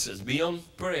 intercessors, be on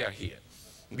prayer here.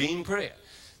 Be in prayer.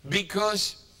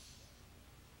 Because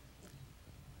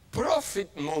profit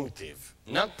motive,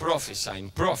 not prophesying,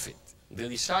 profit, the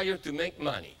desire to make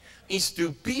money, is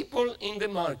to people in the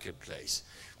marketplace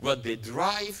what the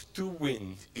drive to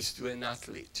win is to an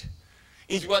athlete.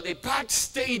 It's what a packed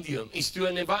stadium is to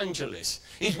an evangelist.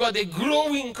 It's what a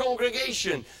growing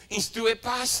congregation is to a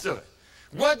pastor.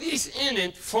 What is in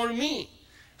it for me?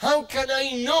 How can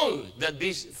I know that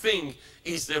this thing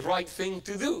is the right thing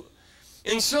to do?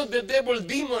 And so the devil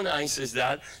demonizes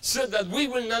that so that we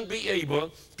will not be able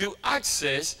to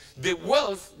access the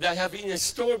wealth that have been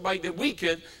stored by the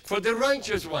wicked for the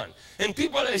righteous one. And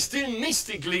people are still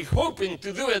mystically hoping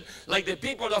to do it like the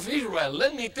people of Israel.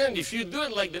 Let me tell you, if you do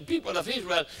it like the people of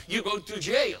Israel, you go to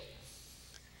jail.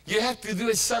 You have to do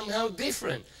it somehow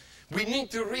different. We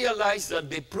need to realize that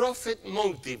the profit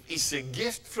motive is a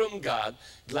gift from God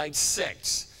like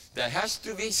sex, that has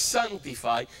to be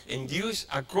sanctified and used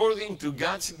according to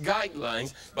God's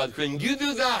guidelines. But when you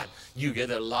do that, you get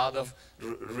a lot of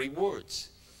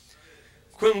rewards.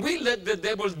 When we let the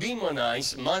devil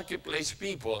demonize marketplace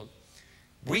people,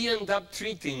 we end up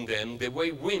treating them the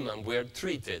way women were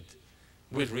treated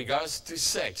with regards to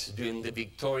sex during the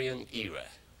Victorian era.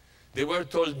 They were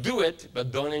told, do it,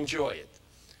 but don't enjoy it.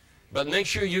 But make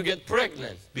sure you get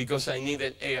pregnant because I need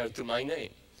an heir to my name.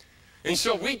 And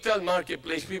so we tell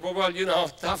marketplace people, well, you know,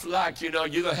 tough luck, you know,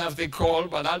 you don't have the call,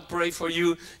 but I'll pray for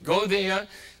you. Go there,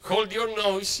 hold your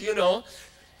nose, you know.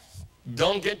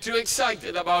 Don't get too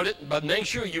excited about it, but make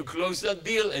sure you close that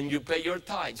deal and you pay your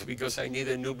tithes because I need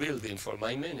a new building for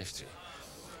my ministry.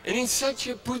 And it's such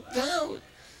a put down.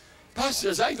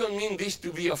 Pastors, I don't mean this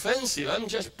to be offensive. I'm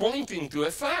just pointing to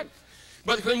a fact.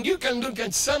 But when you can look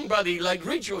at somebody like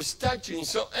Rich was touching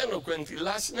so eloquently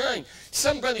last night,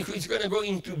 somebody who is going to go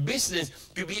into business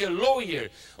to be a lawyer,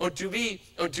 or to be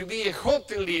a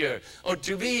hotelier, or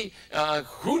to be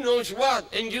who knows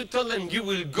what, and you tell them you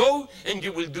will go and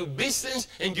you will do business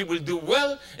and you will do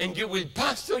well and you will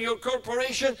pastor your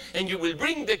corporation and you will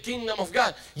bring the kingdom of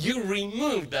God, you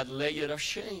remove that layer of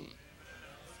shame.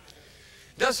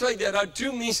 That's why there are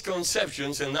two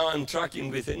misconceptions, and now I'm tracking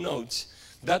with the notes,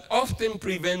 that often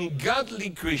prevent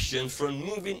godly Christians from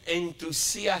moving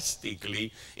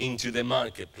enthusiastically into the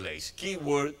marketplace. Key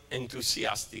word,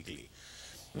 enthusiastically.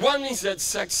 One is that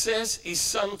success is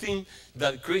something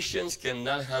that Christians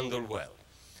cannot handle well.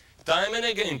 Time and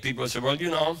again, people say, well,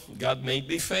 you know, God made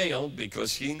me fail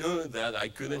because he knew that I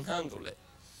couldn't handle it.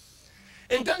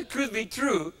 And that could be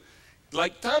true.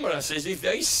 Like Tamara says, if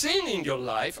there is sin in your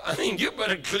life, I mean, you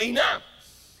better clean up.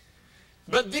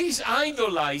 But this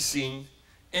idolizing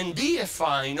and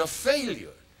deifying of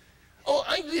failure. Oh,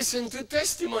 I listen to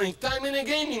testimony time and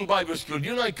again in Bible school.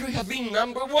 You know, I could have been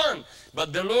 #1,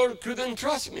 but the Lord couldn't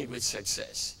trust me with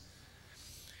success.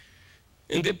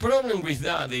 And the problem with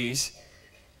that is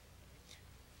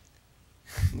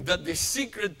that the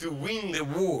secret to win the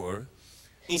war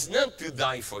is not to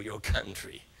die for your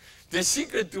country. The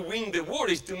secret to win the war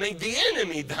is to make the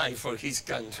enemy die for his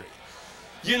country.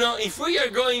 You know, if we are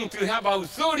going to have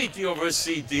authority over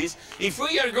cities, if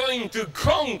we are going to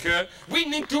conquer, we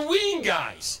need to win,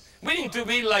 guys. We need to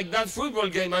be like that football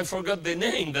game, I forgot the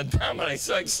name, that Tamara is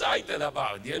so excited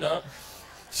about, you know.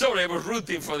 Sorry, I was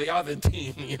rooting for the other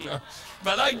team, you know.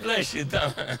 But I bless you,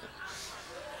 Tamara.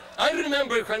 I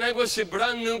remember when I was a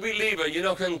brand new believer, you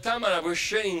know, when Tamara was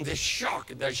sharing the shock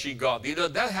that she got. You know,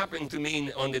 that happened to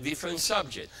me on a different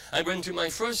subject. I went to my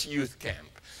first youth camp.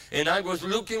 And I was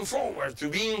looking forward to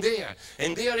being there.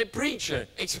 And there a preacher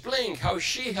explained how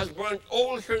she has burned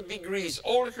all her degrees,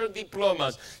 all her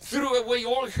diplomas, threw away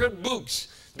all her books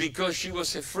because she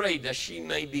was afraid that she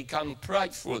may become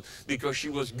prideful because she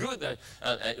was good at,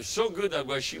 so good at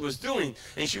what she was doing.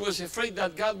 And she was afraid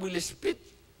that God will spit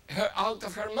her out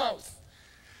of her mouth.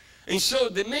 And so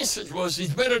the message was,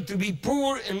 it's better to be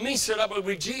poor and miserable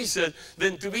with Jesus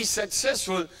than to be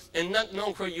successful and not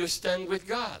know where you stand with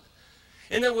God.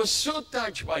 And I was so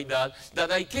touched by that,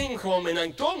 that I came home and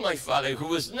I told my father, who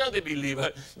was not a believer,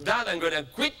 Dad, I'm going to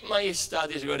quit my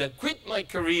studies, I'm going to quit my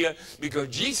career, because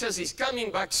Jesus is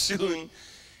coming back soon.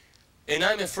 And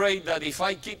I'm afraid that if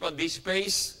I keep at this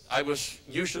pace, I was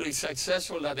usually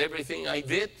successful at everything I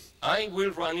did, I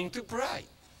will run into pride.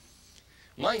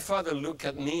 My father looked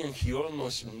at me and he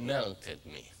almost melted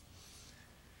me.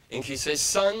 And he says,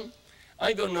 son,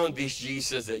 I don't know this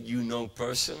Jesus that you know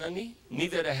personally,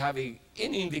 neither I have any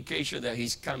indication that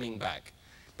he's coming back.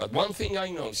 But one thing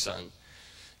I know, son,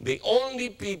 the only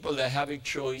people that have a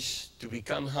choice to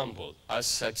become humble are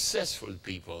successful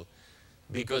people,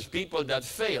 because people that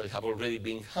fail have already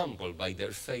been humbled by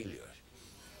their failure.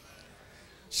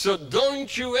 So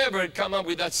don't you ever come up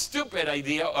with that stupid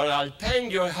idea or I'll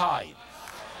tan your hide.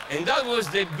 And that was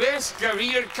the best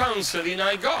career counseling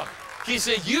I got. He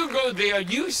said, you go there,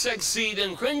 you succeed,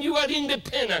 and when you are in the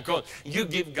pinnacle, you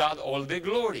give God all the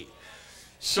glory.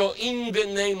 So in the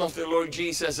name of the Lord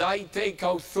Jesus, I take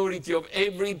authority of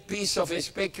every piece of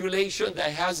speculation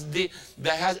that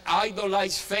has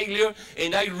idolized failure,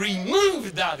 and I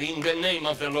remove that in the name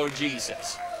of the Lord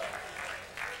Jesus.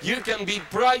 You can be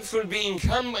prideful being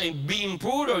humble, being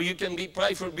poor, or you can be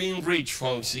prideful being rich,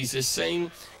 folks. It's the same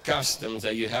customs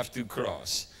that you have to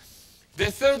cross.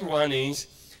 The third one is,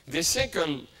 the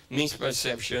second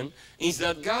misperception is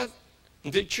that God,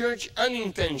 the church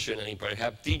unintentionally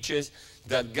perhaps teaches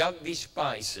that God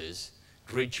despises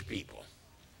rich people.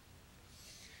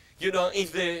 You know,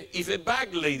 if a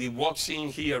bag lady walks in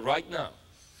here right now,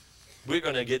 we're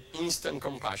going to get instant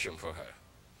compassion for her.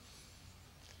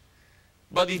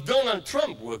 But if Donald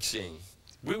Trump walks in,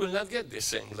 we will not get the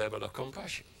same level of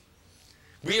compassion.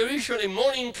 We are usually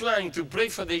more inclined to pray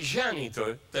for the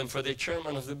janitor than for the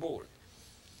chairman of the board.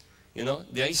 You know,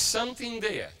 there is something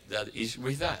there that is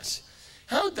with us.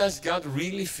 How does God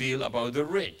really feel about the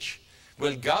rich?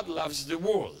 Well, God loves the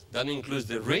world. That includes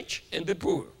the rich and the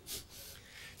poor.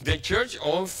 The church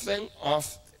often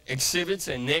exhibits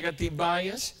a negative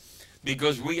bias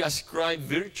because we ascribe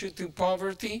virtue to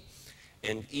poverty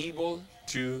and evil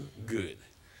to good.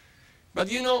 But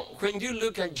you know, when you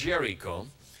look at Jericho,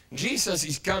 Jesus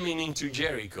is coming into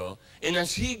Jericho, and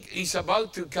as he is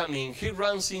about to come in, he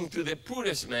runs into the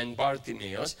poorest man,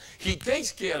 Bartimaeus. He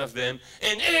takes care of them,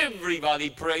 and everybody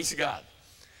praise God.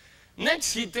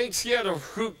 Next, he takes care of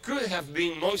who could have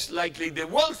been most likely the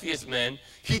wealthiest man.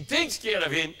 He takes care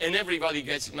of him, and everybody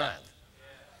gets mad.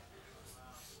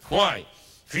 Why?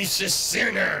 He's a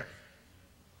sinner.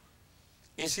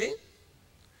 You see?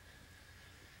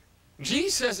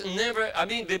 Jesus never, I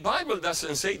mean, the Bible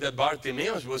doesn't say that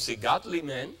Bartimaeus was a godly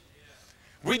man.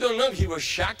 We don't know if he was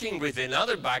shacking with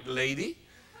another bag lady,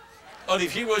 or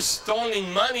if he was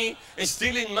stealing money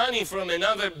from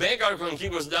another beggar when he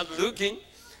was not looking.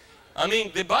 I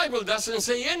mean, the Bible doesn't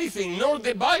say anything, nor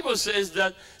the Bible says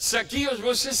that Zacchaeus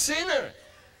was a sinner.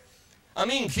 I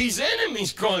mean, his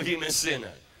enemies called him a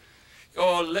sinner.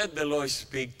 Oh, let the Lord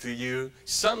speak to you.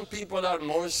 Some people are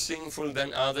more sinful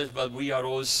than others, but we are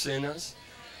all sinners.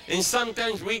 And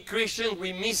sometimes we Christians,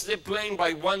 we miss the plane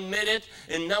by 1 minute,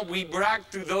 and now we brag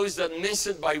to those that miss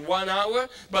it by 1 hour.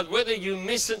 But whether you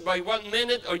miss it by 1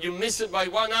 minute or you miss it by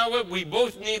 1 hour, we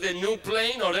both need a new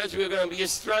plane, or else we're going to be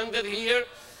stranded here.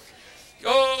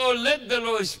 Oh, let the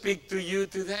Lord speak to you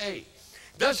today.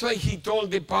 That's why he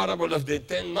told the parable of the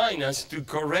 10 minas to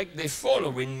correct the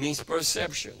following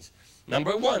misperceptions.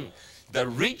 Number one, the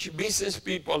rich business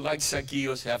people like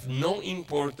Zacchaeus have no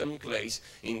important place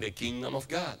in the kingdom of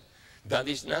God. That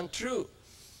is not true.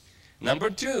 Number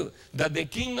two, that the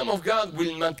kingdom of God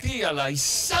will materialize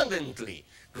suddenly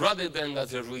rather than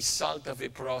as a result of a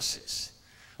process.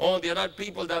 Oh, there are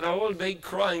people that are all day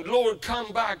crying, Lord,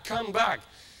 come back, come back.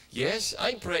 Yes,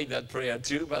 I pray that prayer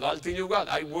too, but I'll tell you what,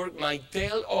 I work my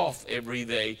tail off every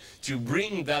day to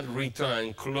bring that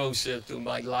return closer to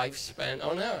my lifespan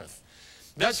on earth.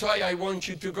 That's why I want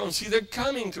you to consider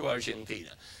coming to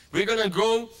Argentina. We're going to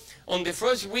go on the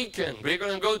first weekend. We're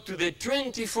going to go to the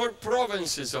 24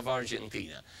 provinces of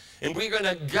Argentina. And we're going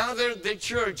to gather the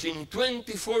church in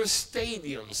 24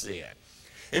 stadiums there.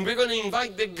 And we're going to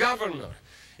invite the governor.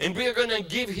 And we're going to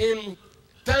give him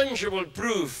tangible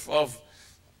proof of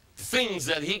things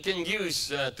that he can use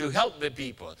to help the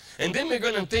people. And then we're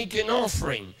going to take an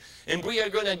offering. And we are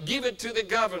going to give it to the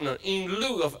governor in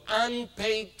lieu of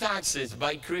unpaid taxes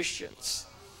by Christians.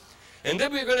 And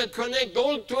then we're going to connect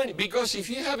all 20, because if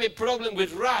you have a problem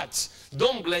with rats,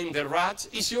 don't blame the rats,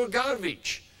 it's your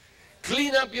garbage.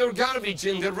 Clean up your garbage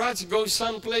and the rats go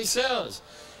someplace else.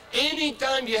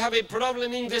 Anytime you have a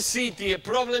problem in the city, a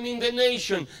problem in the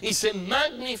nation, it's a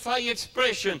magnified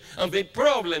expression of a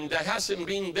problem that hasn't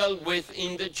been dealt with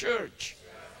in the church.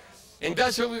 And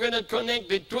that's why we're going to connect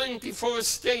the 24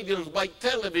 stadiums by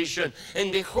television.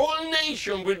 And the whole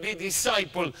nation will be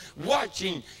discipled,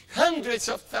 watching hundreds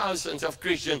of thousands of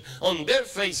Christians on their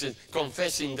faces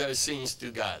confessing their sins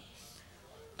to God.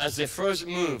 As the first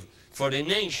move for the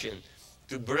nation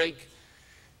to break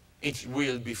its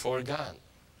will before God.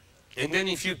 And then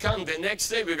if you come the next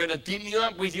day, we're going to team you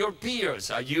up with your peers.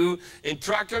 Are you a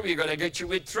trucker? We're going to get you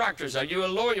with truckers. Are you a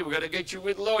lawyer? We're going to get you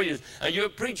with lawyers. Are you a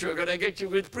preacher? We're going to get you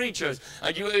with preachers.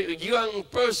 Are you a young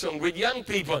person with young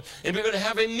people? And we're going to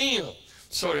have a meal.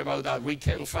 Sorry about that. We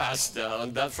can't fast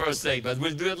on that first day, but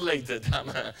we'll do it later.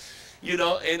 You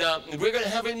know, and we're going to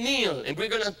have a meal, and we're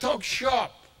going to talk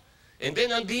shop. And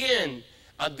then at the end,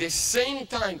 at the same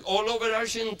time, all over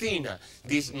Argentina,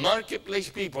 these marketplace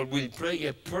people will pray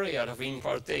a prayer of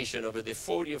impartation over the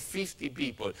 40 or 50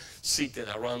 people seated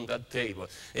around that table.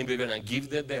 And we're going to give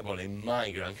the devil a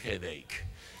migraine headache.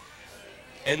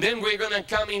 And then we're going to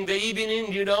come in the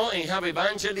evening, you know, and have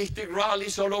evangelistic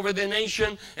rallies all over the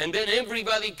nation. And then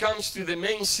everybody comes to the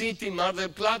main city, Mar del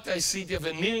Plata, a city of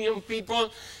 1 million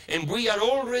people. And we are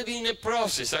already in a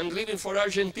process. I'm leaving for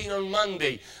Argentina on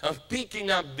Monday, of picking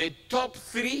up the top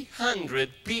 300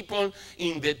 people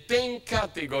in the 10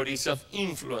 categories of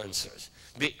influencers.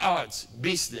 The arts,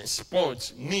 business,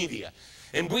 sports, media.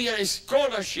 And we are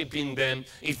scholarshiping them,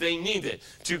 if they need it,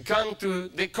 to come to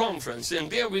the conference. And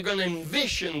there we're going to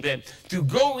envision them to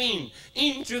go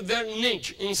into their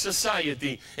niche in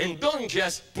society. And don't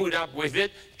just put up with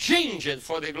it, change it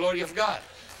for the glory of God.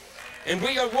 And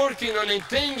we are working on a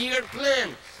 10-year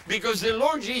plan. Because the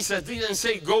Lord Jesus didn't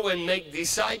say, go and make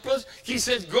disciples. He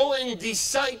said, go and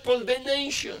disciple the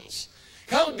nations.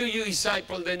 How do you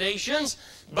disciple the nations?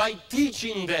 By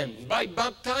teaching them, by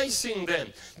baptizing them.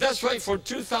 That's why for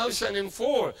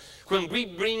 2004, when we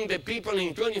bring the people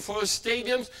in 24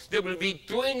 stadiums, there will be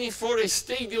 24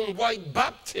 stadium-wide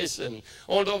baptism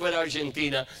all over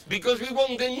Argentina, because we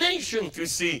want the nation to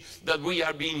see that we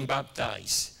are being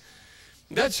baptized.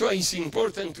 That's why it's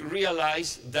important to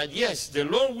realize that, yes, the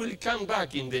Lord will come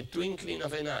back in the twinkling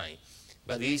of an eye,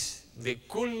 but it's the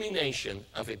culmination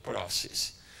of a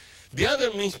process. The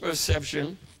other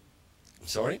misperception,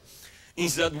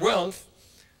 is that wealth,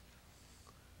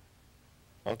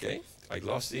 okay, I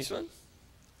lost this one.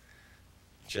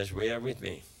 Just bear with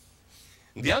me.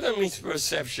 The other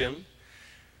misperception,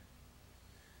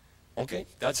 okay,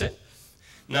 that's it.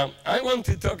 Now, I want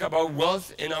to talk about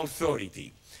wealth and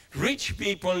authority. Rich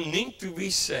people need to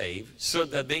be saved so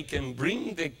that they can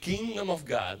bring the kingdom of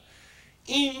God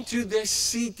into the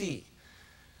city.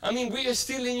 I mean, we are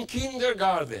still in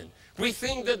kindergarten. We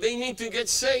think that they need to get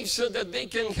saved so that they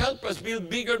can help us build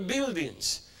bigger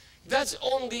buildings. That's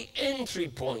on the entry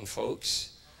point,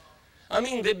 folks. I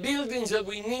mean, the buildings that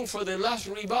we need for the last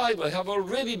revival have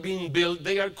already been built.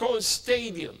 They are called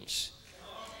stadiums.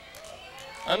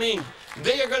 I mean,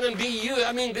 they are going to be,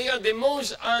 they are the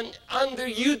most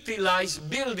underutilized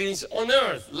buildings on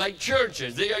earth, like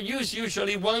churches. They are used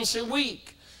usually once a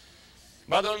week.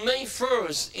 But on May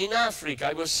 1st in Africa,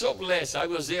 I was so blessed. I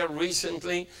was there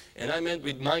recently, and I met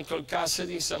with Michael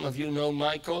Cassidy. Some of you know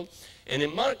Michael. And a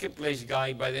marketplace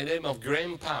guy by the name of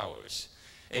Graham Powers.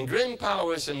 And Graham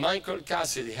Powers and Michael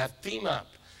Cassidy have teamed up.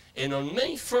 And on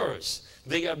May 1st,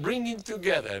 they are bringing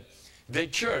together the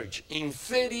church in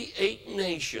 38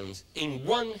 nations, in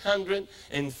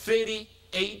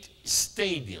 138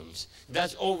 stadiums.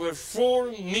 That's over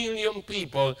 4 million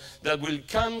people that will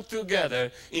come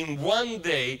together in one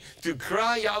day to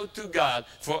cry out to God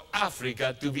for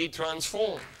Africa to be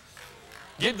transformed.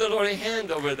 Give the Lord a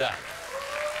hand over that.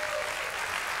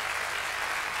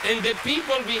 And the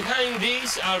people behind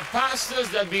this are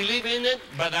pastors that believe in it,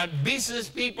 but are business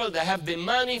people that have the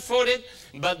money for it,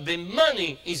 but the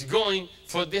money is going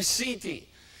for the city.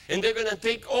 And they're going to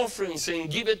take offerings and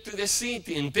give it to the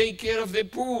city and take care of the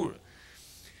poor.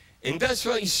 And that's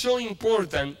why it's so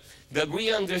important that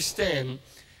we understand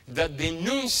that the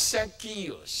new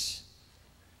Zacchaeus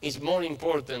is more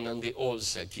important than the old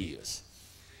Zacchaeus.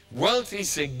 Wealth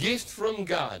is a gift from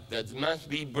God that must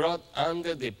be brought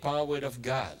under the power of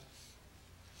God.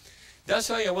 That's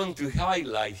why I want to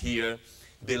highlight here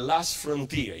the last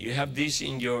frontier. You have this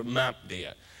in your map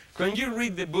there. When you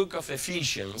read the book of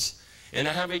Ephesians, and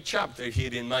I have a chapter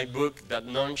here in my book that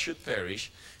none should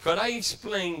perish, where I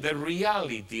explain the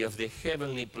reality of the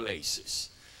heavenly places.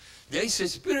 There is a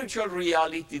spiritual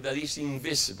reality that is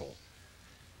invisible.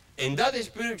 And that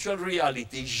spiritual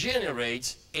reality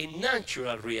generates a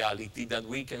natural reality that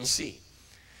we can see.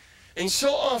 And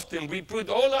so often we put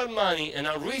all our money and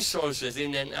our resources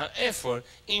and our effort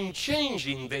in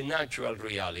changing the natural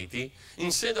reality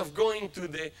instead of going to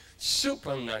the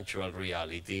supernatural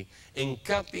reality and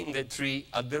cutting the tree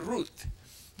at the root.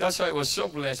 That's why I was so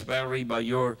blessed, Barry, by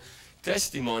your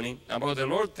testimony about the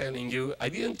Lord telling you, I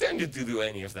didn't tell you to do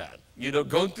any of that. You know,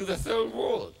 go to the third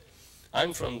world.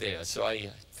 I'm from there, so I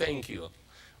thank you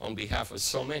on behalf of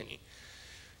so many.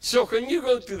 So when you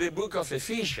go to the book of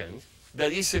Ephesians,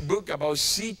 that is a book about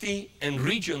city and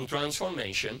region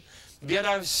transformation, there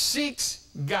are 6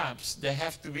 gaps that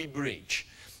have to be bridged.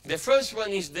 The first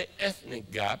one is the ethnic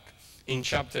gap in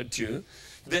chapter 2.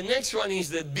 The next one is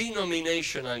the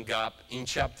denominational gap in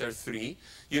chapter 3.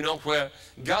 You know, where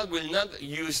God will not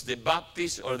use the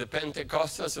Baptists or the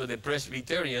Pentecostals or the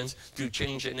Presbyterians to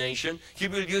change a nation. He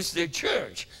will use the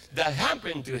church that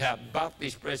happen to have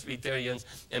Baptists, Presbyterians,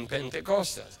 and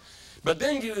Pentecostals. But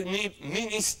then you need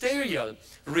ministerial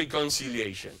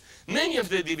reconciliation. Many of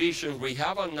the divisions we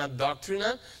have are not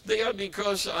doctrinal. They are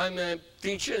because I'm a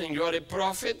teacher and you are a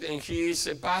prophet and he is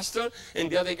a pastor and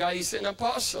the other guy is an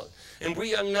apostle. And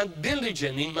we are not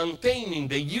diligent in maintaining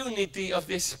the unity of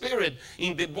the Spirit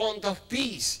in the bond of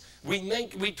peace.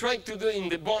 We try to do it in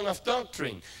the bond of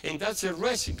doctrine. And that's a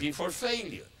recipe for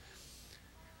failure.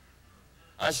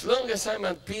 As long as I'm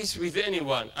at peace with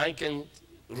anyone, I can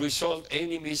resolve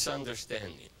any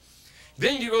misunderstanding.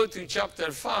 Then you go to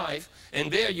chapter 5,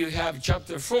 and there you have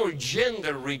chapter 4,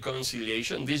 gender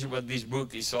reconciliation. This is what this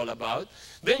book is all about.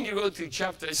 Then you go to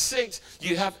chapter 6,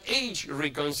 you have age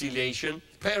reconciliation,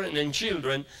 parent and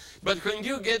children. But when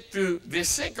you get to the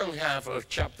second half of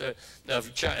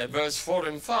verse 4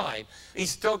 and 5,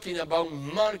 it's talking about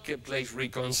marketplace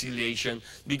reconciliation,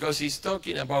 because it's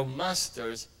talking about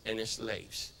masters and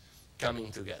slaves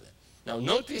coming together. Now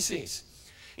notice this.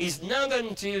 It's not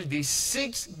until these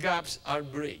 6 gaps are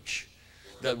bridged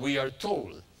that we are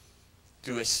told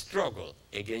to struggle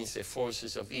against the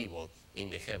forces of evil in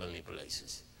the heavenly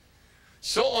places.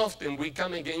 So often we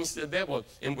come against the devil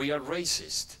and we are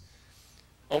racist,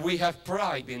 or we have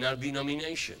pride in our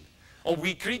denomination, or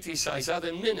we criticize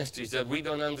other ministries that we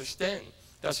don't understand.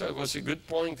 That's why it was a good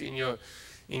point in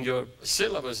your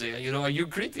syllabus there. You know, are you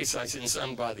criticizing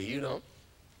somebody, you know?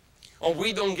 Or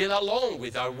we don't get along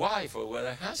with our wife or with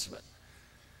our husband.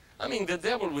 I mean, the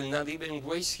devil will not even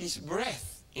waste his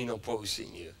breath in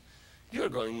opposing you. You're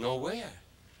going nowhere.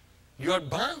 You're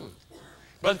bound.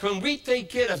 But when we take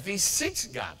care of these 6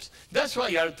 gaps, that's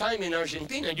why our time in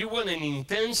Argentina, you want an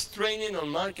intense training on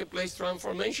marketplace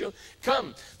transformation?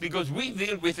 Come, because we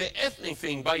deal with the ethnic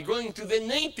thing by going to the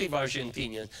native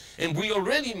Argentinians. And we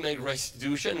already make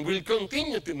restitution, we'll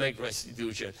continue to make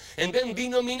restitution. And then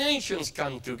denominations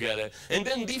come together, and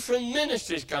then different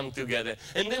ministries come together.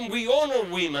 And then we honor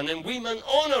women, and women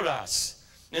honor us.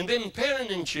 And then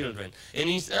parents and children.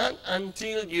 And it's not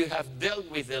until you have dealt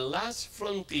with the last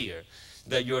frontier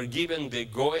that you are given the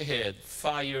go-ahead,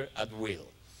 fire at will.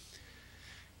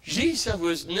 Jesus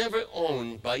was never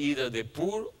owned by either the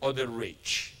poor or the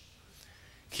rich.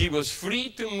 He was free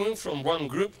to move from one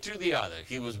group to the other.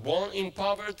 He was born in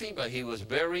poverty, but he was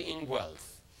buried in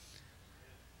wealth.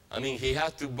 I mean, he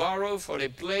had to borrow for a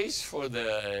place for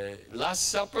the Last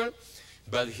Supper,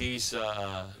 but his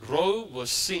robe was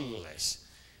seamless,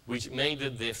 which made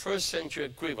it the first century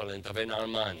equivalent of an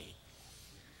Armani.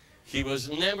 He was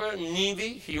never needy.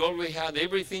 He always had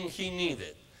everything he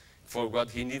needed for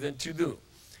what he needed to do.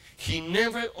 He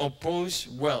never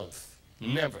opposed wealth,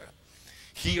 never.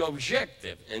 He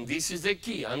objected, and this is the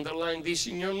key, underline this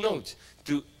in your notes,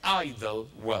 to idle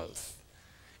wealth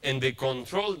and the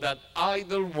control that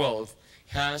idle wealth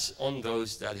has on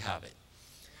those that have it.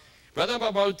 What I'm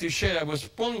about to share, I was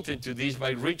pointed to this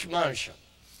by Rich Marshall.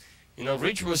 You know,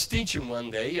 Rich was teaching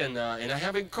one day, and I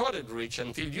haven't caught it, Rich,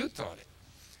 until you taught it.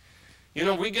 You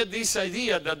know, we get this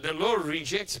idea that the Lord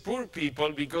rejects poor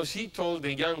people because he told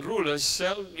the young rulers,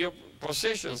 sell your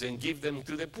possessions and give them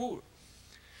to the poor.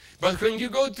 But when you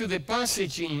go to the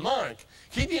passage in Mark,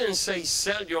 he didn't say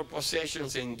sell your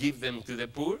possessions and give them to the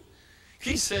poor.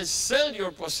 He says sell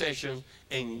your possessions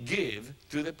and give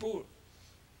to the poor.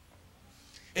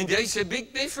 And there is a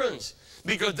big difference,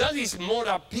 because that is more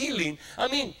appealing. I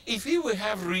mean, if he would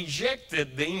have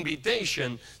rejected the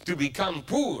invitation to become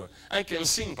poor, I can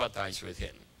sympathize with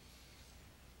him.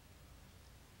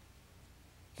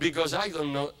 Because I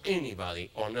don't know anybody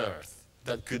on earth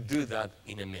that could do that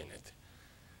in a minute.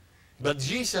 But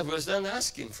Jesus was not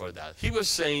asking for that. He was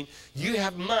saying, you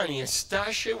have money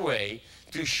stashed away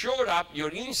to shore up your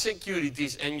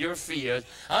insecurities and your fears.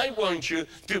 I want you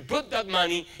to put that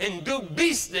money and do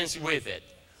business with it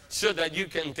so that you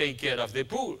can take care of the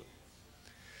poor.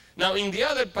 Now, in the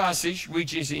other passage,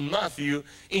 which is in Matthew,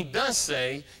 it does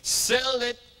say, sell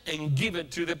it and give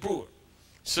it to the poor.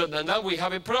 So that now we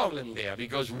have a problem there,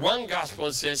 because one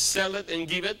gospel says sell it and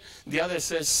give it, the other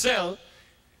says sell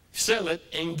it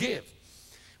and give.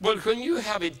 Well, when you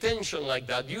have a tension like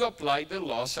that, you apply the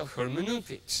laws of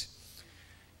hermeneutics.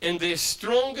 And the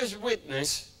strongest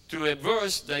witness to a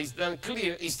verse that is not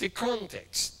clear is the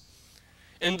context.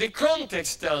 And the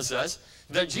context tells us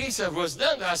that Jesus was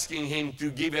not asking him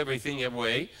to give everything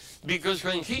away, because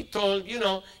when he told, you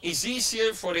know, it's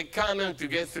easier for a camel to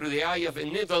get through the eye of a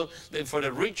needle than for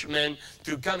a rich man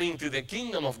to come into the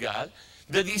kingdom of God,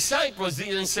 the disciples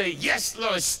didn't say, yes,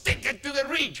 Lord, stick it to the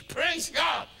rich, praise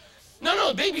God.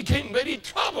 No, they became very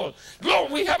troubled.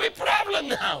 Lord, we have a problem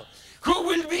now. Who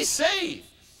will be saved?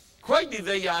 Why did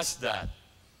they ask that?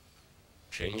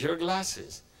 Change your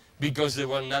glasses. Because they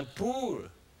were not poor.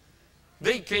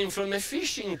 They came from a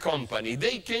fishing company.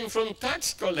 They came from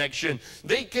tax collection.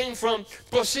 They came from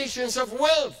positions of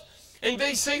wealth. And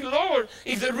they say, Lord,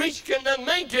 if the rich cannot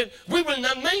make it, we will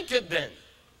not make it then.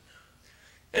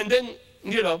 And then,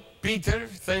 you know, Peter,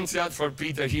 thanks God for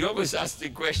Peter. He always asked the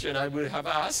question I would have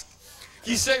asked.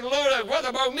 He said, Lord, what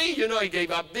about me? You know, I gave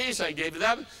up this, I gave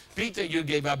that. Peter, you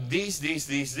gave up this.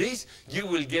 You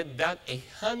will get that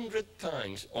 100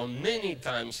 times or many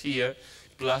times here,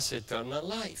 plus eternal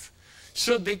life.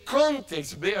 So the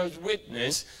context bears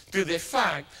witness to the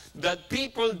fact that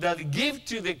people that give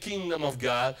to the kingdom of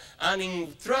God are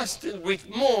entrusted with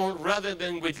more rather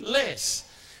than with less.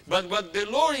 But what the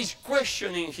Lord is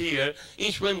questioning here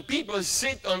is when people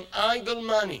sit on idle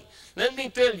money. Let me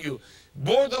tell you,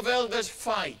 board of elders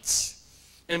fights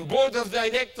and board of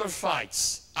director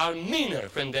fights are meaner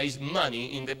when there is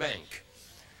money in the bank.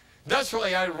 That's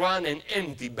why I run an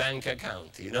empty bank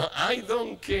account. You know, I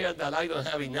don't care that I don't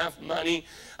have enough money.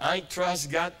 I trust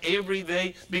God every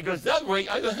day, because that way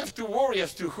I don't have to worry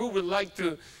as to who would like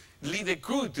to lead a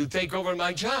coup to take over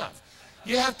my job.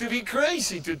 You have to be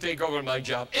crazy to take over my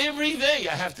job. Every day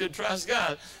I have to trust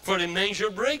God for a major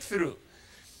breakthrough.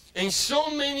 And so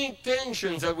many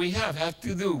tensions that we have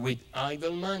to do with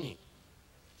idle money.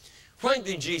 Why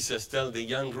did Jesus tell the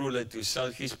young ruler to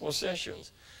sell his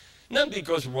possessions? Not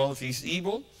because wealth is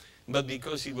evil, but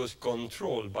because he was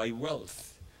controlled by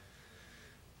wealth.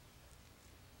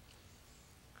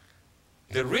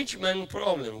 The rich man's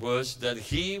problem was that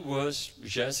he was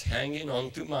just hanging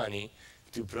on to money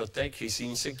to protect his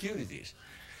insecurities.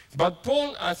 But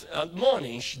Paul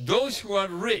admonished those who are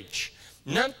rich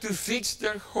not to fix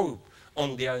their hope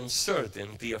on the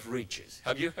uncertainty of riches.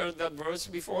 Have you heard that verse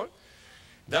before?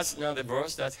 That's not a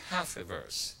verse, that's half a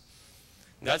verse.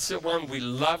 That's the one we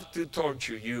love to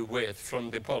torture you with from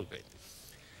the pulpit.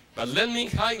 But let me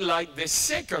highlight the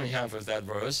second half of that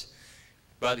verse.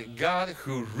 But God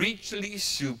who richly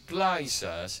supplies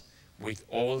us with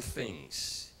all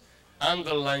things.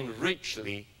 Underline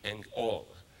richly and all.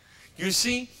 You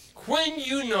see, when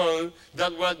you know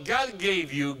that what God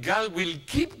gave you, God will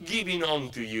keep giving on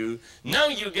to you, now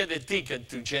you get a ticket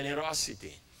to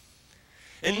generosity.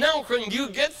 And now when you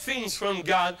get things from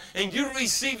God and you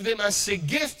receive them as a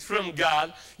gift from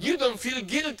God, you don't feel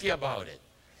guilty about it.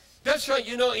 That's why,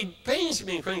 you know, it pains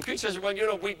me when Christians say, well, you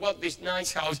know, we bought this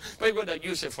nice house, but we're going to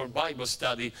use it for Bible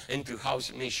study and to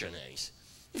house missionaries.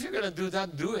 If you're going to do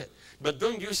that, do it. But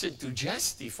don't use it to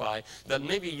justify that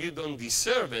maybe you don't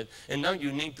deserve it, and now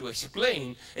you need to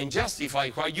explain and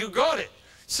justify why you got it.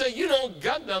 Say, you know,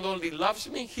 God not only loves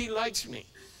me, He likes me.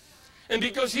 And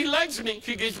because He likes me,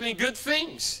 He gives me good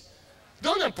things.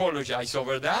 Don't apologize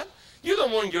over that. You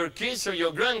don't want your kids or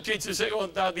your grandkids to say, oh,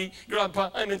 Daddy, Grandpa,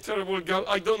 I'm a terrible girl.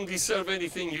 I don't deserve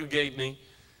anything you gave me.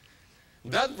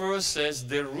 That verse says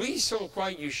the reason why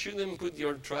you shouldn't put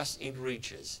your trust in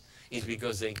riches is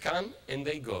because they come and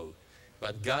they go.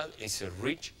 But God is a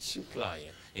rich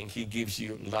supplier, and He gives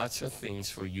you lots of things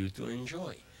for you to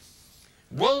enjoy.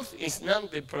 Wealth is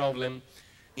not the problem,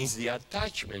 it's the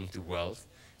attachment to wealth.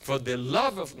 For the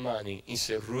love of money is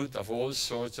a root of all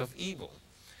sorts of evil.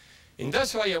 And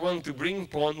that's why I want to bring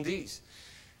upon this.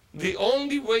 The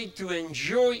only way to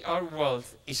enjoy our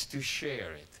wealth is to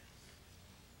share it.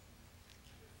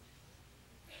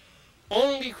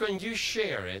 Only when you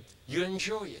share it, you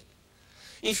enjoy it.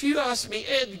 If you ask me,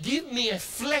 Ed, give me a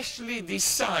fleshly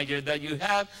desire that you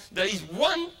have that is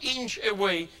 1 inch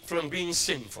away from being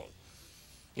sinful.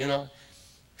 You know,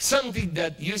 something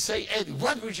that you say, Ed,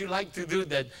 what would you like to do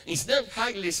that is not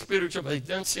highly spiritual, but it's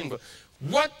not sinful?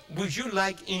 What would you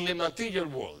like in the material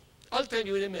world? I'll tell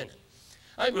you in a minute.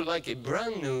 I would like a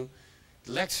brand new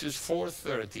Lexus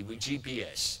 430 with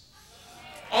GPS.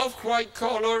 Off-white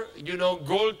color, you know,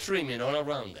 gold trimming all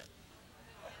around it.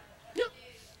 Yeah.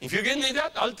 If you give me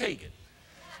that, I'll take it.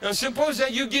 Now suppose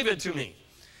that you give it to me.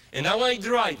 And now I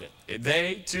drive it. A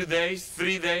day, 2 days,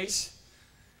 3 days.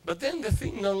 But then the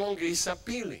thing no longer is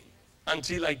appealing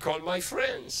until I call my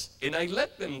friends and I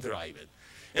let them drive it.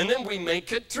 And then we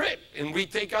make a trip and we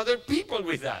take other people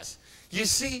with us. You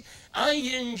see, I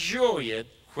enjoy it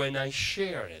when I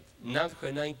share it, not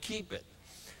when I keep it.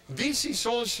 This is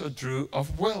also true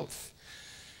of wealth.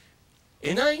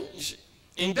 And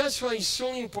that's why it's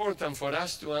so important for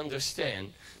us to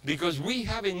understand, because we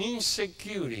have an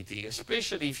insecurity,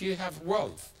 especially if you have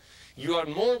wealth. You are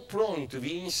more prone to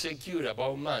be insecure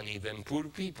about money than poor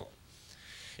people.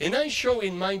 And I show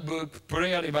in my book,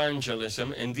 Prayer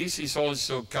Evangelism, and this is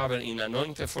also covered in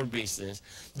Anointed for Business,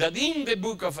 that in the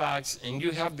book of Acts, and you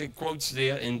have the quotes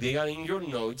there, and they are in your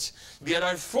notes, there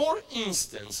are 4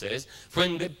 instances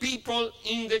when the people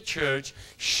in the church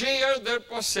share their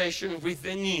possessions with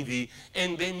the needy,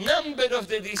 and the number of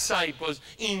the disciples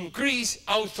increase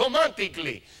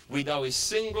automatically without a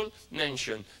single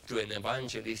mention to an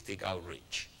evangelistic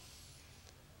outreach.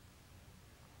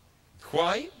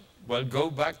 Why? Well, go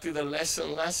back to the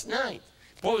lesson last night.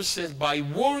 Paul says, by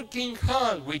working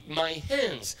hard with my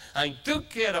hands, I took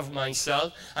care of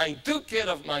myself, I took care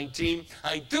of my team,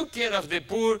 I took care of the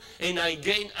poor, and I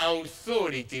gained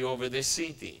authority over the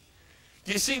city.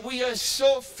 You see, we are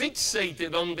so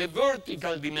fixated on the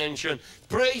vertical dimension,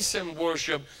 praise and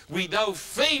worship, without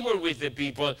favor with the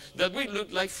people, that we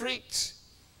look like freaks.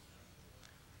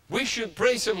 We should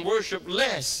praise and worship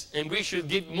less, and we should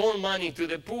give more money to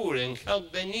the poor and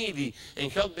help the needy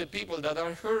and help the people that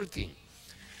are hurting.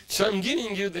 So I'm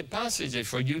giving you the passages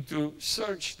for you to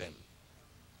search them.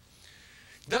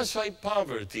 That's why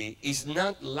poverty is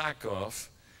not lack of,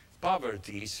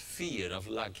 poverty is fear of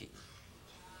lacking.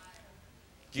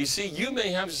 You see, you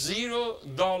may have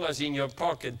 $0 in your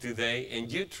pocket today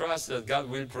and you trust that God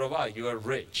will provide. You are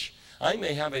rich. I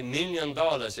may have $1 million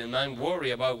and I'm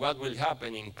worried about what will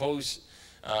happen in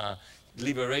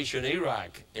post-liberation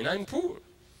Iraq, and I'm poor.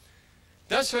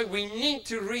 That's why we need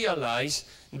to realize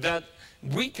that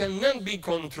we cannot be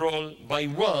controlled by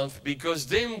wealth, because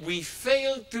then we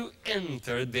fail to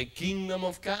enter the kingdom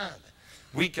of God.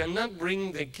 We cannot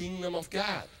bring the kingdom of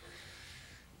God.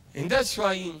 And that's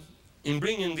why in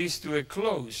bringing this to a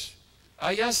close,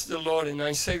 I asked the Lord and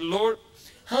I said, Lord,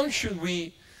 how should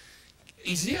we,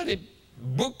 is there a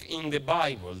book in the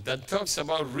Bible that talks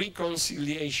about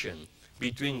reconciliation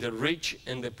between the rich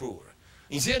and the poor?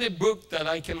 Is there a book that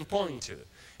I can point to?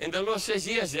 And the Lord says,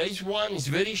 yes, there is one. It's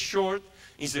very short.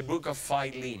 It's the book of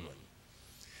Philemon.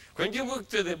 When you look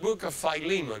to the book of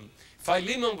Philemon,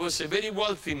 Philemon was a very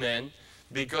wealthy man,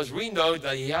 because we know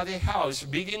that he had a house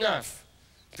big enough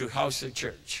to house a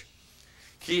church.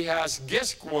 He has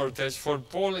guest quarters for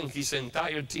Paul and his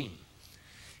entire team.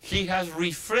 He has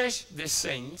refreshed the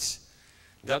saints.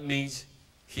 That means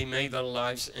he made their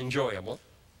lives enjoyable.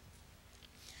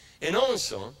 And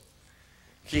also,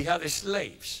 he had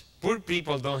slaves. Poor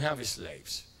people don't have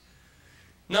slaves.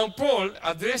 Now Paul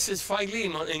addresses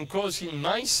Philemon and calls him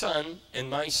my son and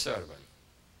my servant.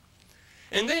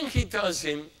 And then he tells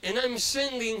him, and I'm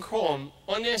sending home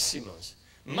Onesimus,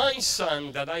 my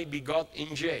son that I begot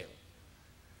in jail.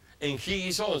 And he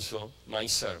is also my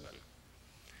servant.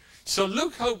 So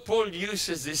look how Paul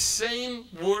uses the same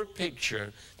word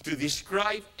picture to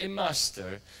describe a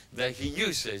master that he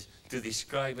uses to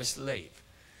describe a slave.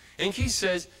 And he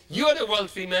says, you're a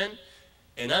wealthy man,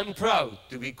 and I'm proud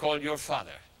to be called your father.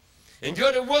 And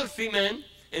you're a wealthy man,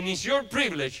 and it's your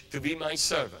privilege to be my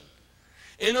servant.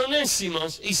 And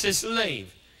Onesimus is a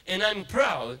slave, and I'm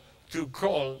proud to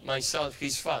call myself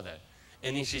his father.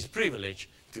 And it's his privilege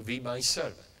to be my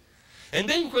servant. And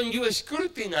then when you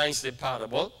scrutinize the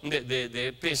parable, the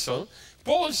epistle,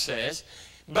 Paul says,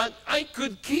 but I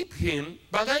could keep him,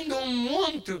 but I don't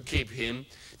want to keep him,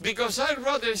 because I'd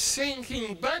rather send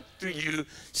him back to you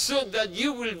so that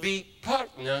you will be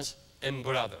partners and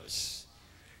brothers.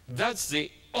 That's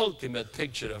the ultimate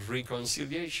picture of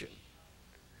reconciliation.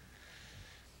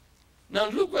 Now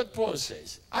look what Paul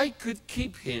says. I could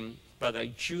keep him, but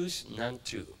I choose not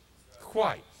to.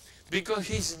 Why? Because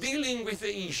he's dealing with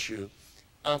the issue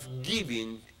of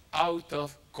giving out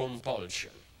of compulsion.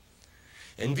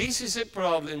 And this is a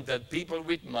problem that people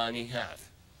with money have.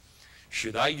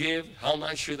 Should I give? How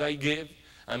much should I give?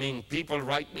 I mean, people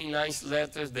write me nice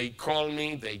letters, they call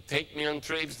me, they take me on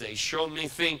trips, they show me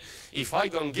things. If I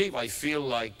don't give, I feel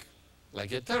like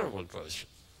a terrible person.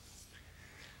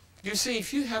 You see,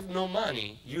 if you have no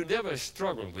money, you never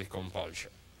struggle with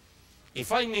compulsion.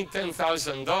 If I need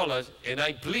 $10,000 and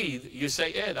I plead, you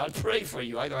say, Ed, I'll pray for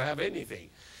you, I don't have anything.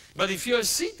 But if you're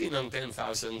sitting on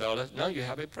 $10,000, now you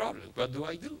have a problem. What do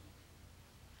I do?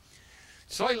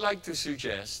 So I like to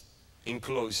suggest, in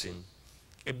closing,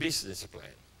 a business plan.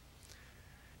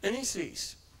 And it's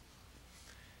this.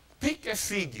 Pick a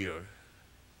figure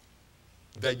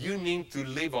that you need to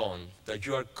live on, that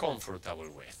you are comfortable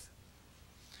with.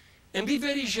 And be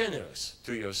very generous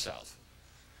to yourself.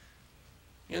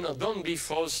 You know, don't be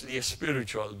falsely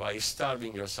spiritual by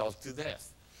starving yourself to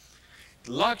death.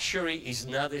 Luxury is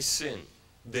not a sin.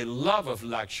 The love of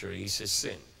luxury is a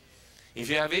sin. If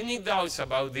you have any doubts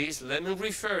about this, let me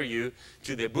refer you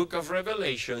to the book of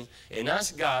Revelation and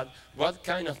ask God what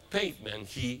kind of pavement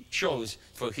he chose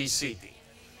for his city.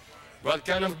 What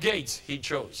kind of gates he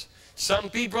chose. Some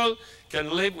people can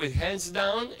live with hands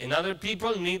down, and other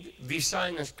people need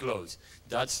designer's clothes.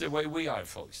 That's the way we are,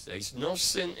 folks. There is no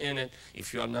sin in it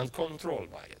if you are not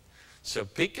controlled by it. So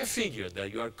pick a figure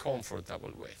that you are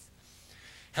comfortable with.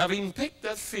 Having picked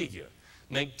that figure,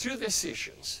 make two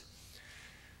decisions.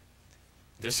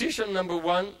 Decision number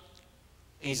one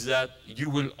is that you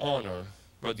will honor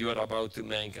what you are about to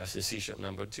make as decision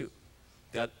number two.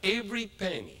 That every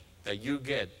penny that you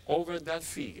get over that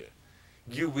figure,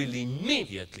 you will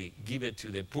immediately give it to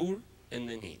the poor and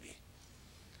the needy.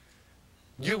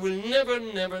 You will never,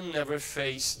 never, never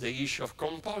face the issue of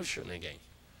compulsion again.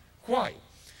 Why?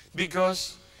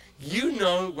 Because you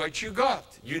know what you got.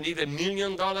 You need $1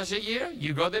 million a year,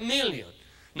 you got $1 million.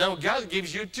 Now God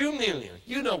gives you $2 million.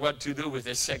 You know what to do with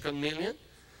the second $1 million.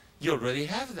 You already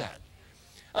have that.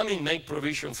 I mean, make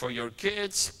provision for your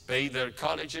kids, pay their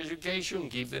college education,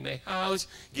 give them a house,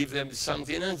 give them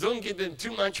something else. Don't give them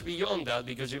too much beyond that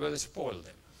because you're going to spoil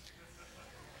them.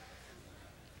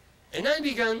 And I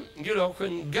began, you know,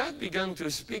 when God began to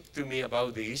speak to me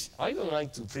about this, I don't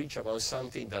like to preach about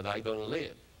something that I don't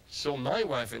live. So my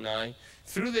wife and I,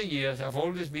 through the years, have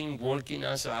always been working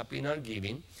us up in our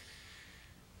giving.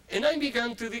 And I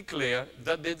began to declare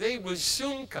that the day will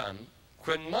soon come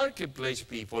when marketplace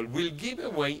people will give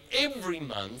away every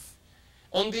month,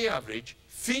 on the average,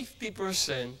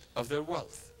 50% of their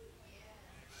wealth.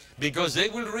 Because they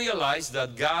will realize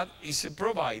that God is a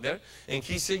provider and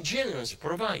He's a generous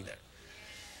provider.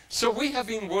 So we have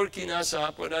been working us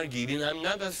up on our giving. I'm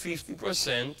not at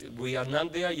 50%. We are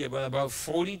not there yet, but about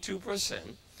 42%.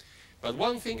 But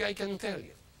one thing I can tell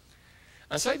you,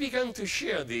 as I began to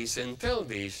share this and tell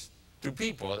this to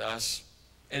people as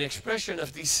an expression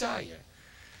of desire,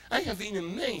 I have been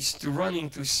amazed to run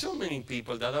into so many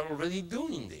people that are already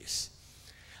doing this.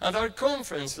 At our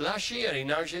conference last year in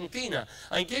Argentina,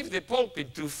 I gave the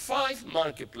pulpit to 5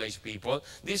 marketplace people.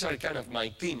 These are kind of my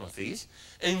Timothys.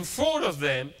 And 4 of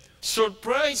them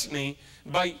surprised me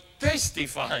by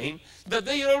testifying that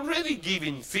they are already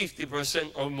giving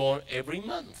 50% or more every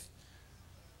month.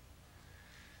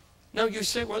 Now you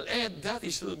say, well, Ed, that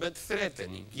is a little bit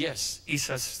threatening. Yes, it's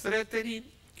as threatening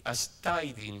as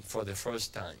tithing for the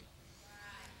first time.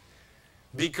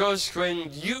 Because when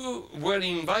you were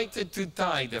invited to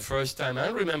tithe the first time, I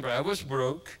remember I was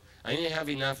broke. I didn't have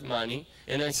enough money.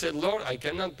 And I said, Lord, I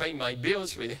cannot pay my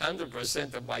bills with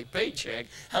 100% of my paycheck.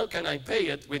 How can I pay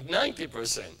it with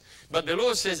 90%? But the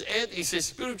Lord says, Ed, it's a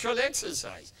spiritual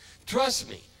exercise. Trust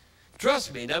me.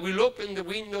 Trust me. That will open the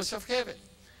windows of heaven.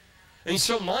 And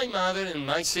so my mother and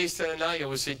my sister and I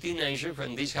was a teenager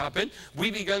when this happened.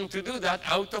 We began to do that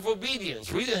out of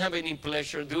obedience. We didn't have any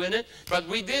pleasure doing it, but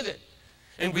we did it.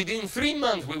 And within 3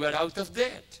 months, we were out of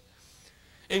debt.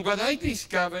 And what I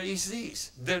discovered is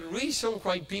this. The reason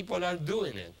why people are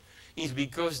doing it is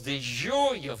because the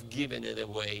joy of giving it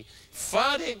away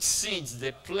far exceeds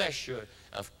the pleasure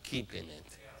of keeping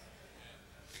it.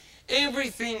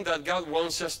 Everything that God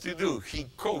wants us to do, He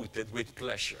coated with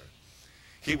pleasure.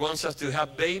 He wants us to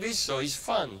have babies, so it's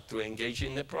fun to engage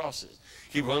in the process.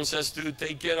 He wants us to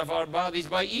take care of our bodies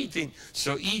by eating.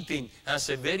 So eating has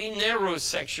a very narrow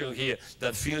section here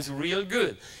that feels real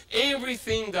good.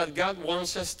 Everything that God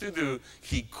wants us to do,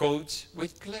 He coats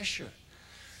with pleasure.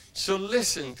 So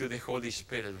listen to the Holy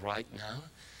Spirit right now.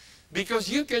 Because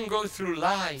you can go through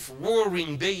life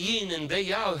worrying day in and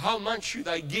day out. How much should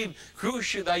I give? Who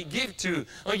should I give to?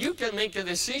 Or you can make a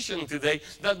decision today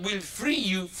that will free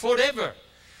you forever.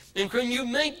 And when you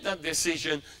make that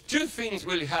decision, two things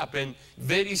will happen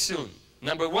very soon.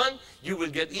 Number one, you will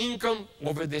get income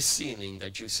over the ceiling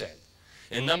that you set.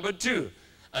 And number two,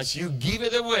 as you give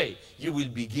it away, you will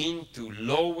begin to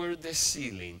lower the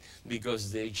ceiling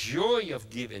because the joy of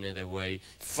giving it away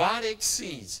far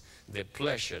exceeds the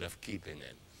pleasure of keeping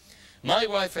it. My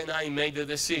wife and I made the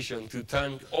decision to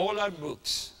turn all our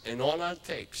books and all our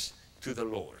tapes to the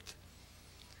Lord.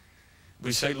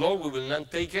 We say, Lord, we will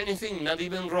not take anything, not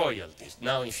even royalties.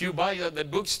 Now, if you buy at the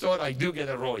bookstore, I do get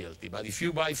a royalty. But if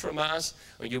you buy from us,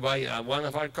 or you buy at one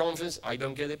of our conferences, I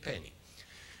don't get a penny.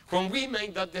 When we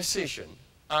made that decision,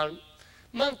 our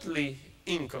monthly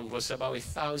income was about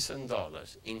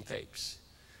 $1,000 in tapes.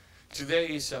 Today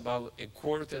is about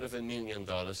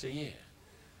 $250,000 a year.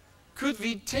 Could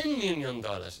be $10 million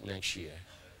next year.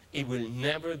 It will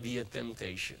never be a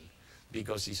temptation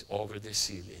because it's over the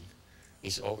ceiling.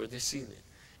 It's over the ceiling.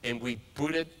 And we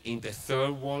put it in the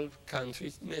third world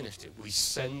countries ministry. We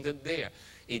send it there.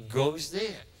 It goes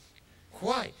there.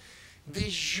 Why? The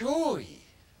joy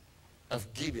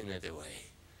of giving it away.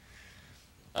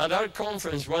 At our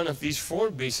conference, one of these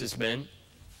 4 businessmen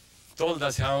told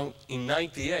us how in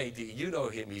 98, you know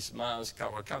him, he's Miles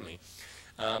Kawakami.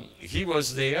 He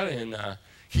was there and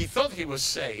he thought he was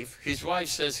safe. His wife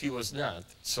says he was not,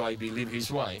 so I believe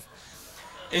his wife.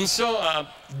 And so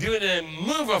during a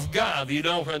move of God, you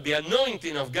know, when the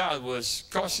anointing of God was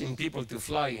causing people to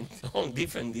fly in all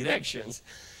different directions,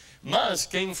 Miles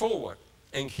came forward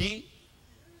and he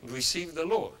received the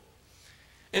Lord.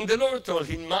 And the Lord told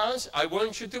him, Miles, I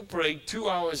want you to pray 2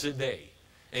 hours a day.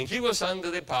 And he was under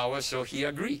the power, so he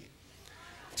agreed.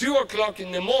 2 o'clock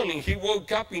in the morning, he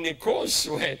woke up in a cold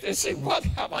sweat and said, what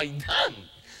have I done?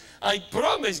 I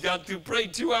promised God to pray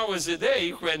 2 hours a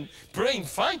day when praying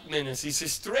 5 minutes is a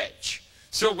stretch.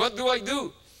 So what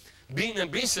do? Being a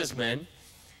businessman,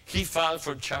 he filed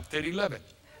for Chapter 11.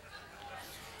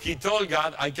 He told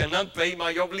God, I cannot pay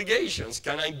my obligations.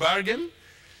 Can I bargain?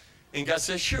 And God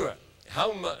said, sure.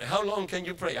 How long can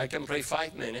you pray? I can pray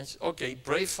 5 minutes. Okay,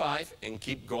 pray 5 and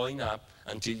keep going up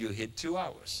until you hit 2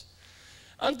 hours.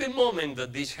 At the moment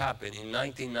that this happened in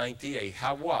 1998,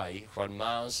 Hawaii, where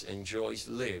Miles and Joyce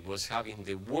lived, was having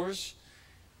the worst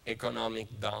economic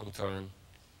downturn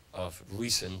of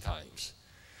recent times.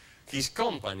 His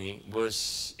company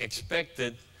was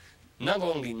expected not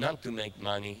only not to make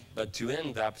money, but to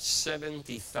end up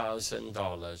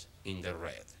 $70,000 in the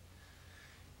red.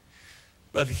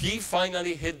 But he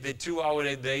finally hit the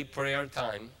 2-hour-a-day prayer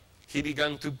time. He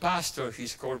began to pastor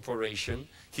his corporation.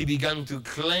 He began to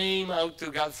claim out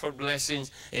to God for blessings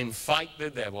and fight the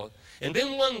devil. And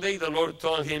then one day the Lord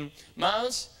told him,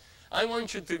 Miles, I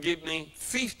want you to give me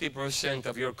 50%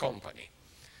 of your company.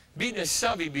 Being a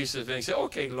savvy businessman, he said,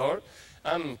 okay, Lord,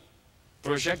 I'm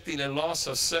projecting a loss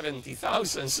of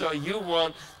 $70,000, so you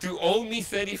want to owe me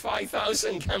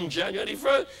 $35,000 come January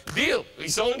 1st? Deal,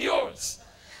 it's all yours.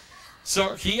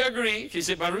 So he agreed. He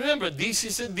said, but remember, this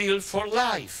is a deal for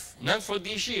life, not for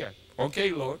this year. Okay,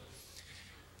 Lord.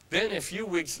 Then a few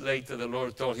weeks later, the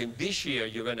Lord told him, this year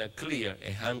you're going to clear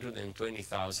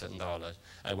 $120,000.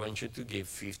 I want you to give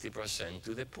 50%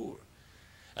 to the poor.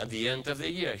 At the end of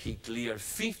the year, he cleared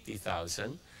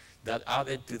 $50,000. That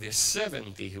added to the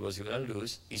 $70,000 he was going to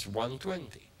lose is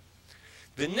 $120,000.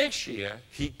 The next year,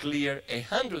 he cleared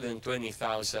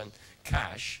 $120,000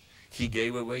 cash. He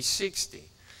gave away $60,000.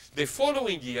 The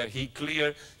following year, he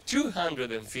cleared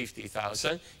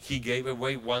 250,000. He gave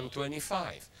away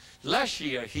 125. Last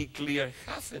year, he cleared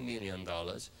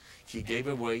 $500,000. He gave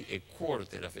away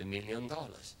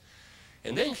 $250,000.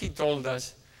 And then he told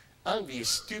us, I'll be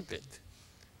stupid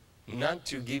not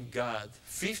to give God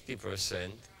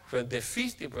 50%, when the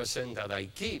 50% that I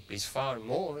keep is far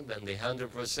more than the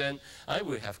 100% I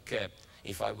would have kept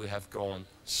if I would have gone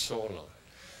solo.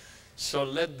 So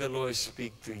let the Lord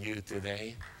speak to you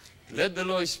today. Let the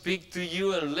Lord speak to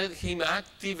you and let him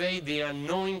activate the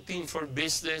anointing for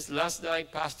business. Last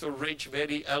night, Pastor Rich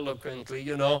very eloquently,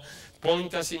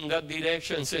 point us in that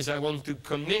direction, says, I want to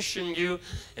commission you.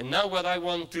 And now what I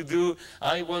want to do,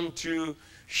 I want to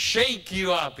shake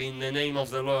you up in the name of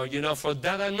the Lord, for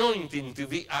that anointing to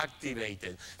be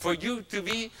activated, for you to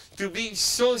be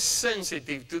so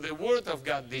sensitive to the Word of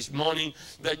God this morning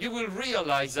that you will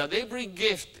realize that every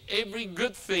gift, every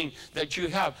good thing that you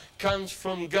have comes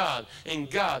from God, and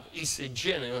God is a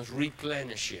generous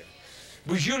replenisher.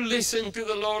 Would you listen to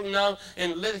the Lord now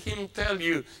and let him tell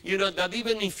you, that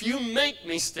even if you make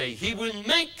mistakes, he will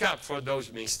make up for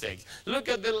those mistakes. Look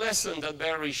at the lesson that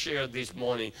Barry shared this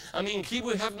morning. I mean, he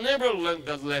would have never learned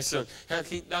that lesson had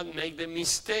he not made the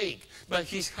mistake. But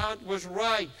his heart was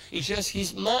right. It's just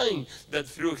his mind that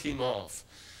threw him off.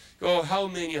 Oh, how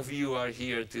many of you are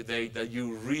here today that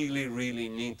you really, really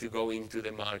need to go into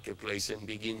the marketplace and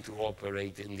begin to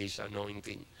operate in this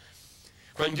anointing?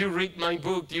 When you read my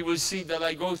book, you will see that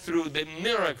I go through the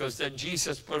miracles that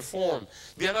Jesus performed.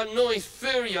 There are no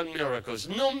ethereal miracles,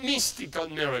 no mystical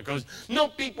miracles, no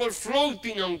people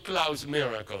floating on clouds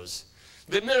miracles.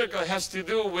 The miracle has to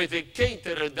do with a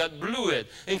caterer that blew it.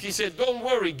 And he said, don't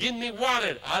worry, give me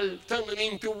water. I'll turn it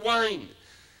into wine.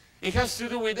 It has to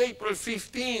do with April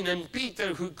 15 and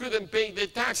Peter, who couldn't pay the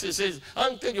taxes, says,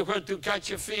 I'll tell you where to catch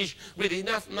a fish with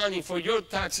enough money for your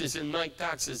taxes and my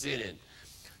taxes in it.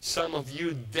 Some of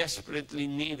you desperately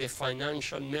need a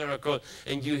financial miracle,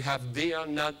 and you have dare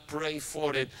not pray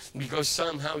for it because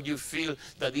somehow you feel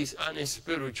that it's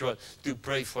unspiritual to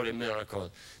pray for a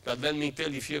miracle. But let me tell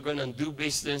you, if you're going to do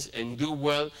business and do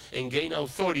well and gain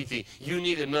authority, you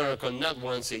need a miracle not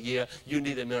once a year, you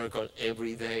need a miracle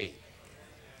every day.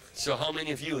 So how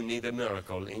many of you need a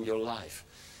miracle in your life?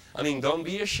 I mean, don't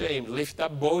be ashamed. Lift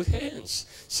up both hands.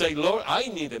 Say, Lord, I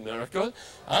need a miracle.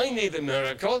 I need a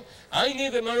miracle. I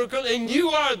need a miracle. And you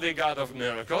are the God of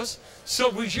miracles. So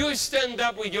would you stand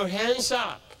up with your hands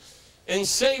up and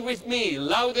say with me,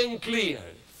 loud and clear,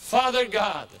 Father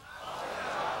God,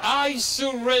 I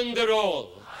surrender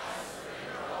all.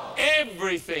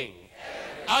 Everything.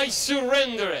 I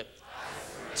surrender it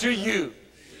to you.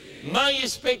 My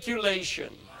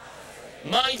speculation,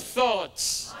 my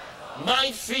thoughts,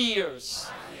 my fears,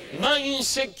 my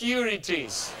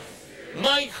insecurities,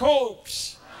 my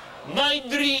hopes, my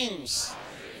dreams,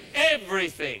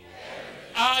 everything.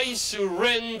 I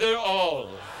surrender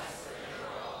all.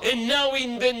 And now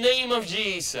in the name of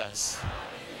Jesus,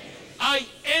 I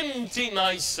empty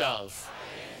myself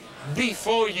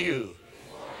before you.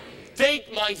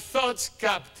 Take my thoughts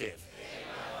captive,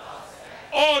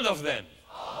 all of them,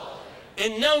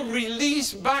 and now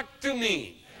release back to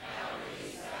me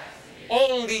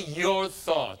only your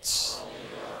thoughts.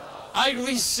 I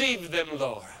receive them,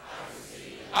 Lord.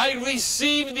 I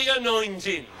receive the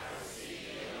anointing.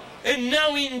 And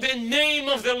now in the name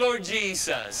of the Lord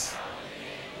Jesus,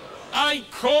 I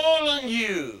call on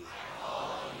you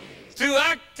to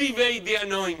activate the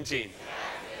anointing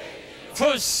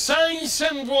for signs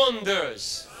and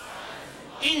wonders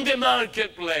in the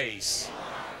marketplace,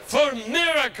 for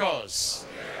miracles,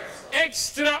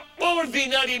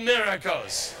 extraordinary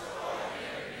miracles.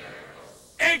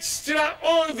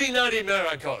 Extraordinary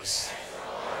miracles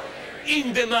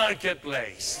in the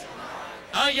marketplace.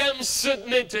 I am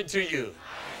submitted to you.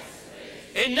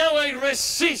 And now I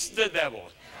resist the devil.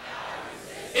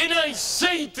 And I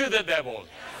say to the devil,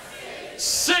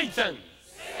 Satan,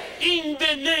 in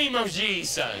the name of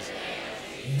Jesus,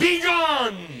 be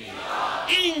gone.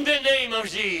 In the name of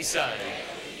Jesus.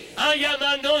 I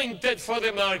am anointed for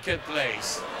the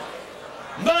marketplace.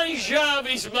 My job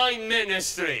is my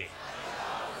ministry.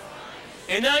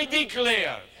 And I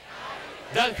declare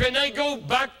that when I go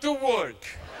back to work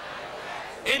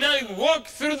and I walk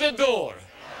through the door,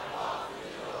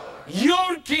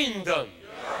 your kingdom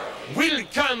will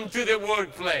come to the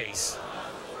workplace,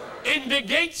 and the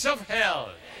gates of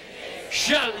hell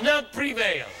shall not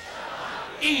prevail.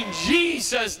 In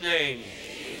Jesus' name,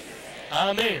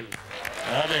 amen.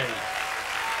 Amen.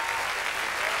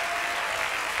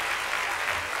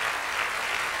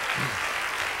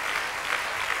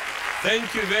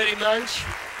 Thank you very much.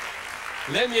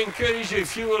 Let me encourage you,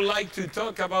 if you would like to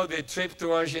talk about the trip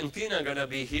to Argentina, I'm going to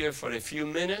be here for a few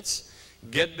minutes.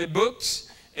 Get the books.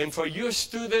 And for your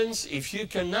students, if you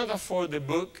cannot afford the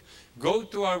book, go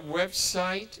to our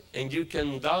website and you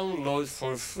can download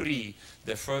for free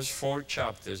the first 4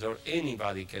 chapters, or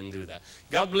anybody can do that.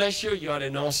 God bless you. You are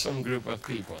an awesome group of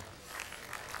people.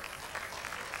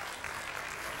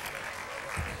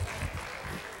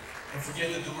 Don't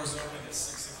forget the doors open at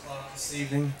 6 o'clock this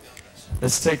evening.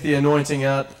 Let's take the anointing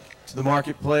out to the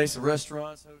marketplace, the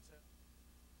restaurants, hotels.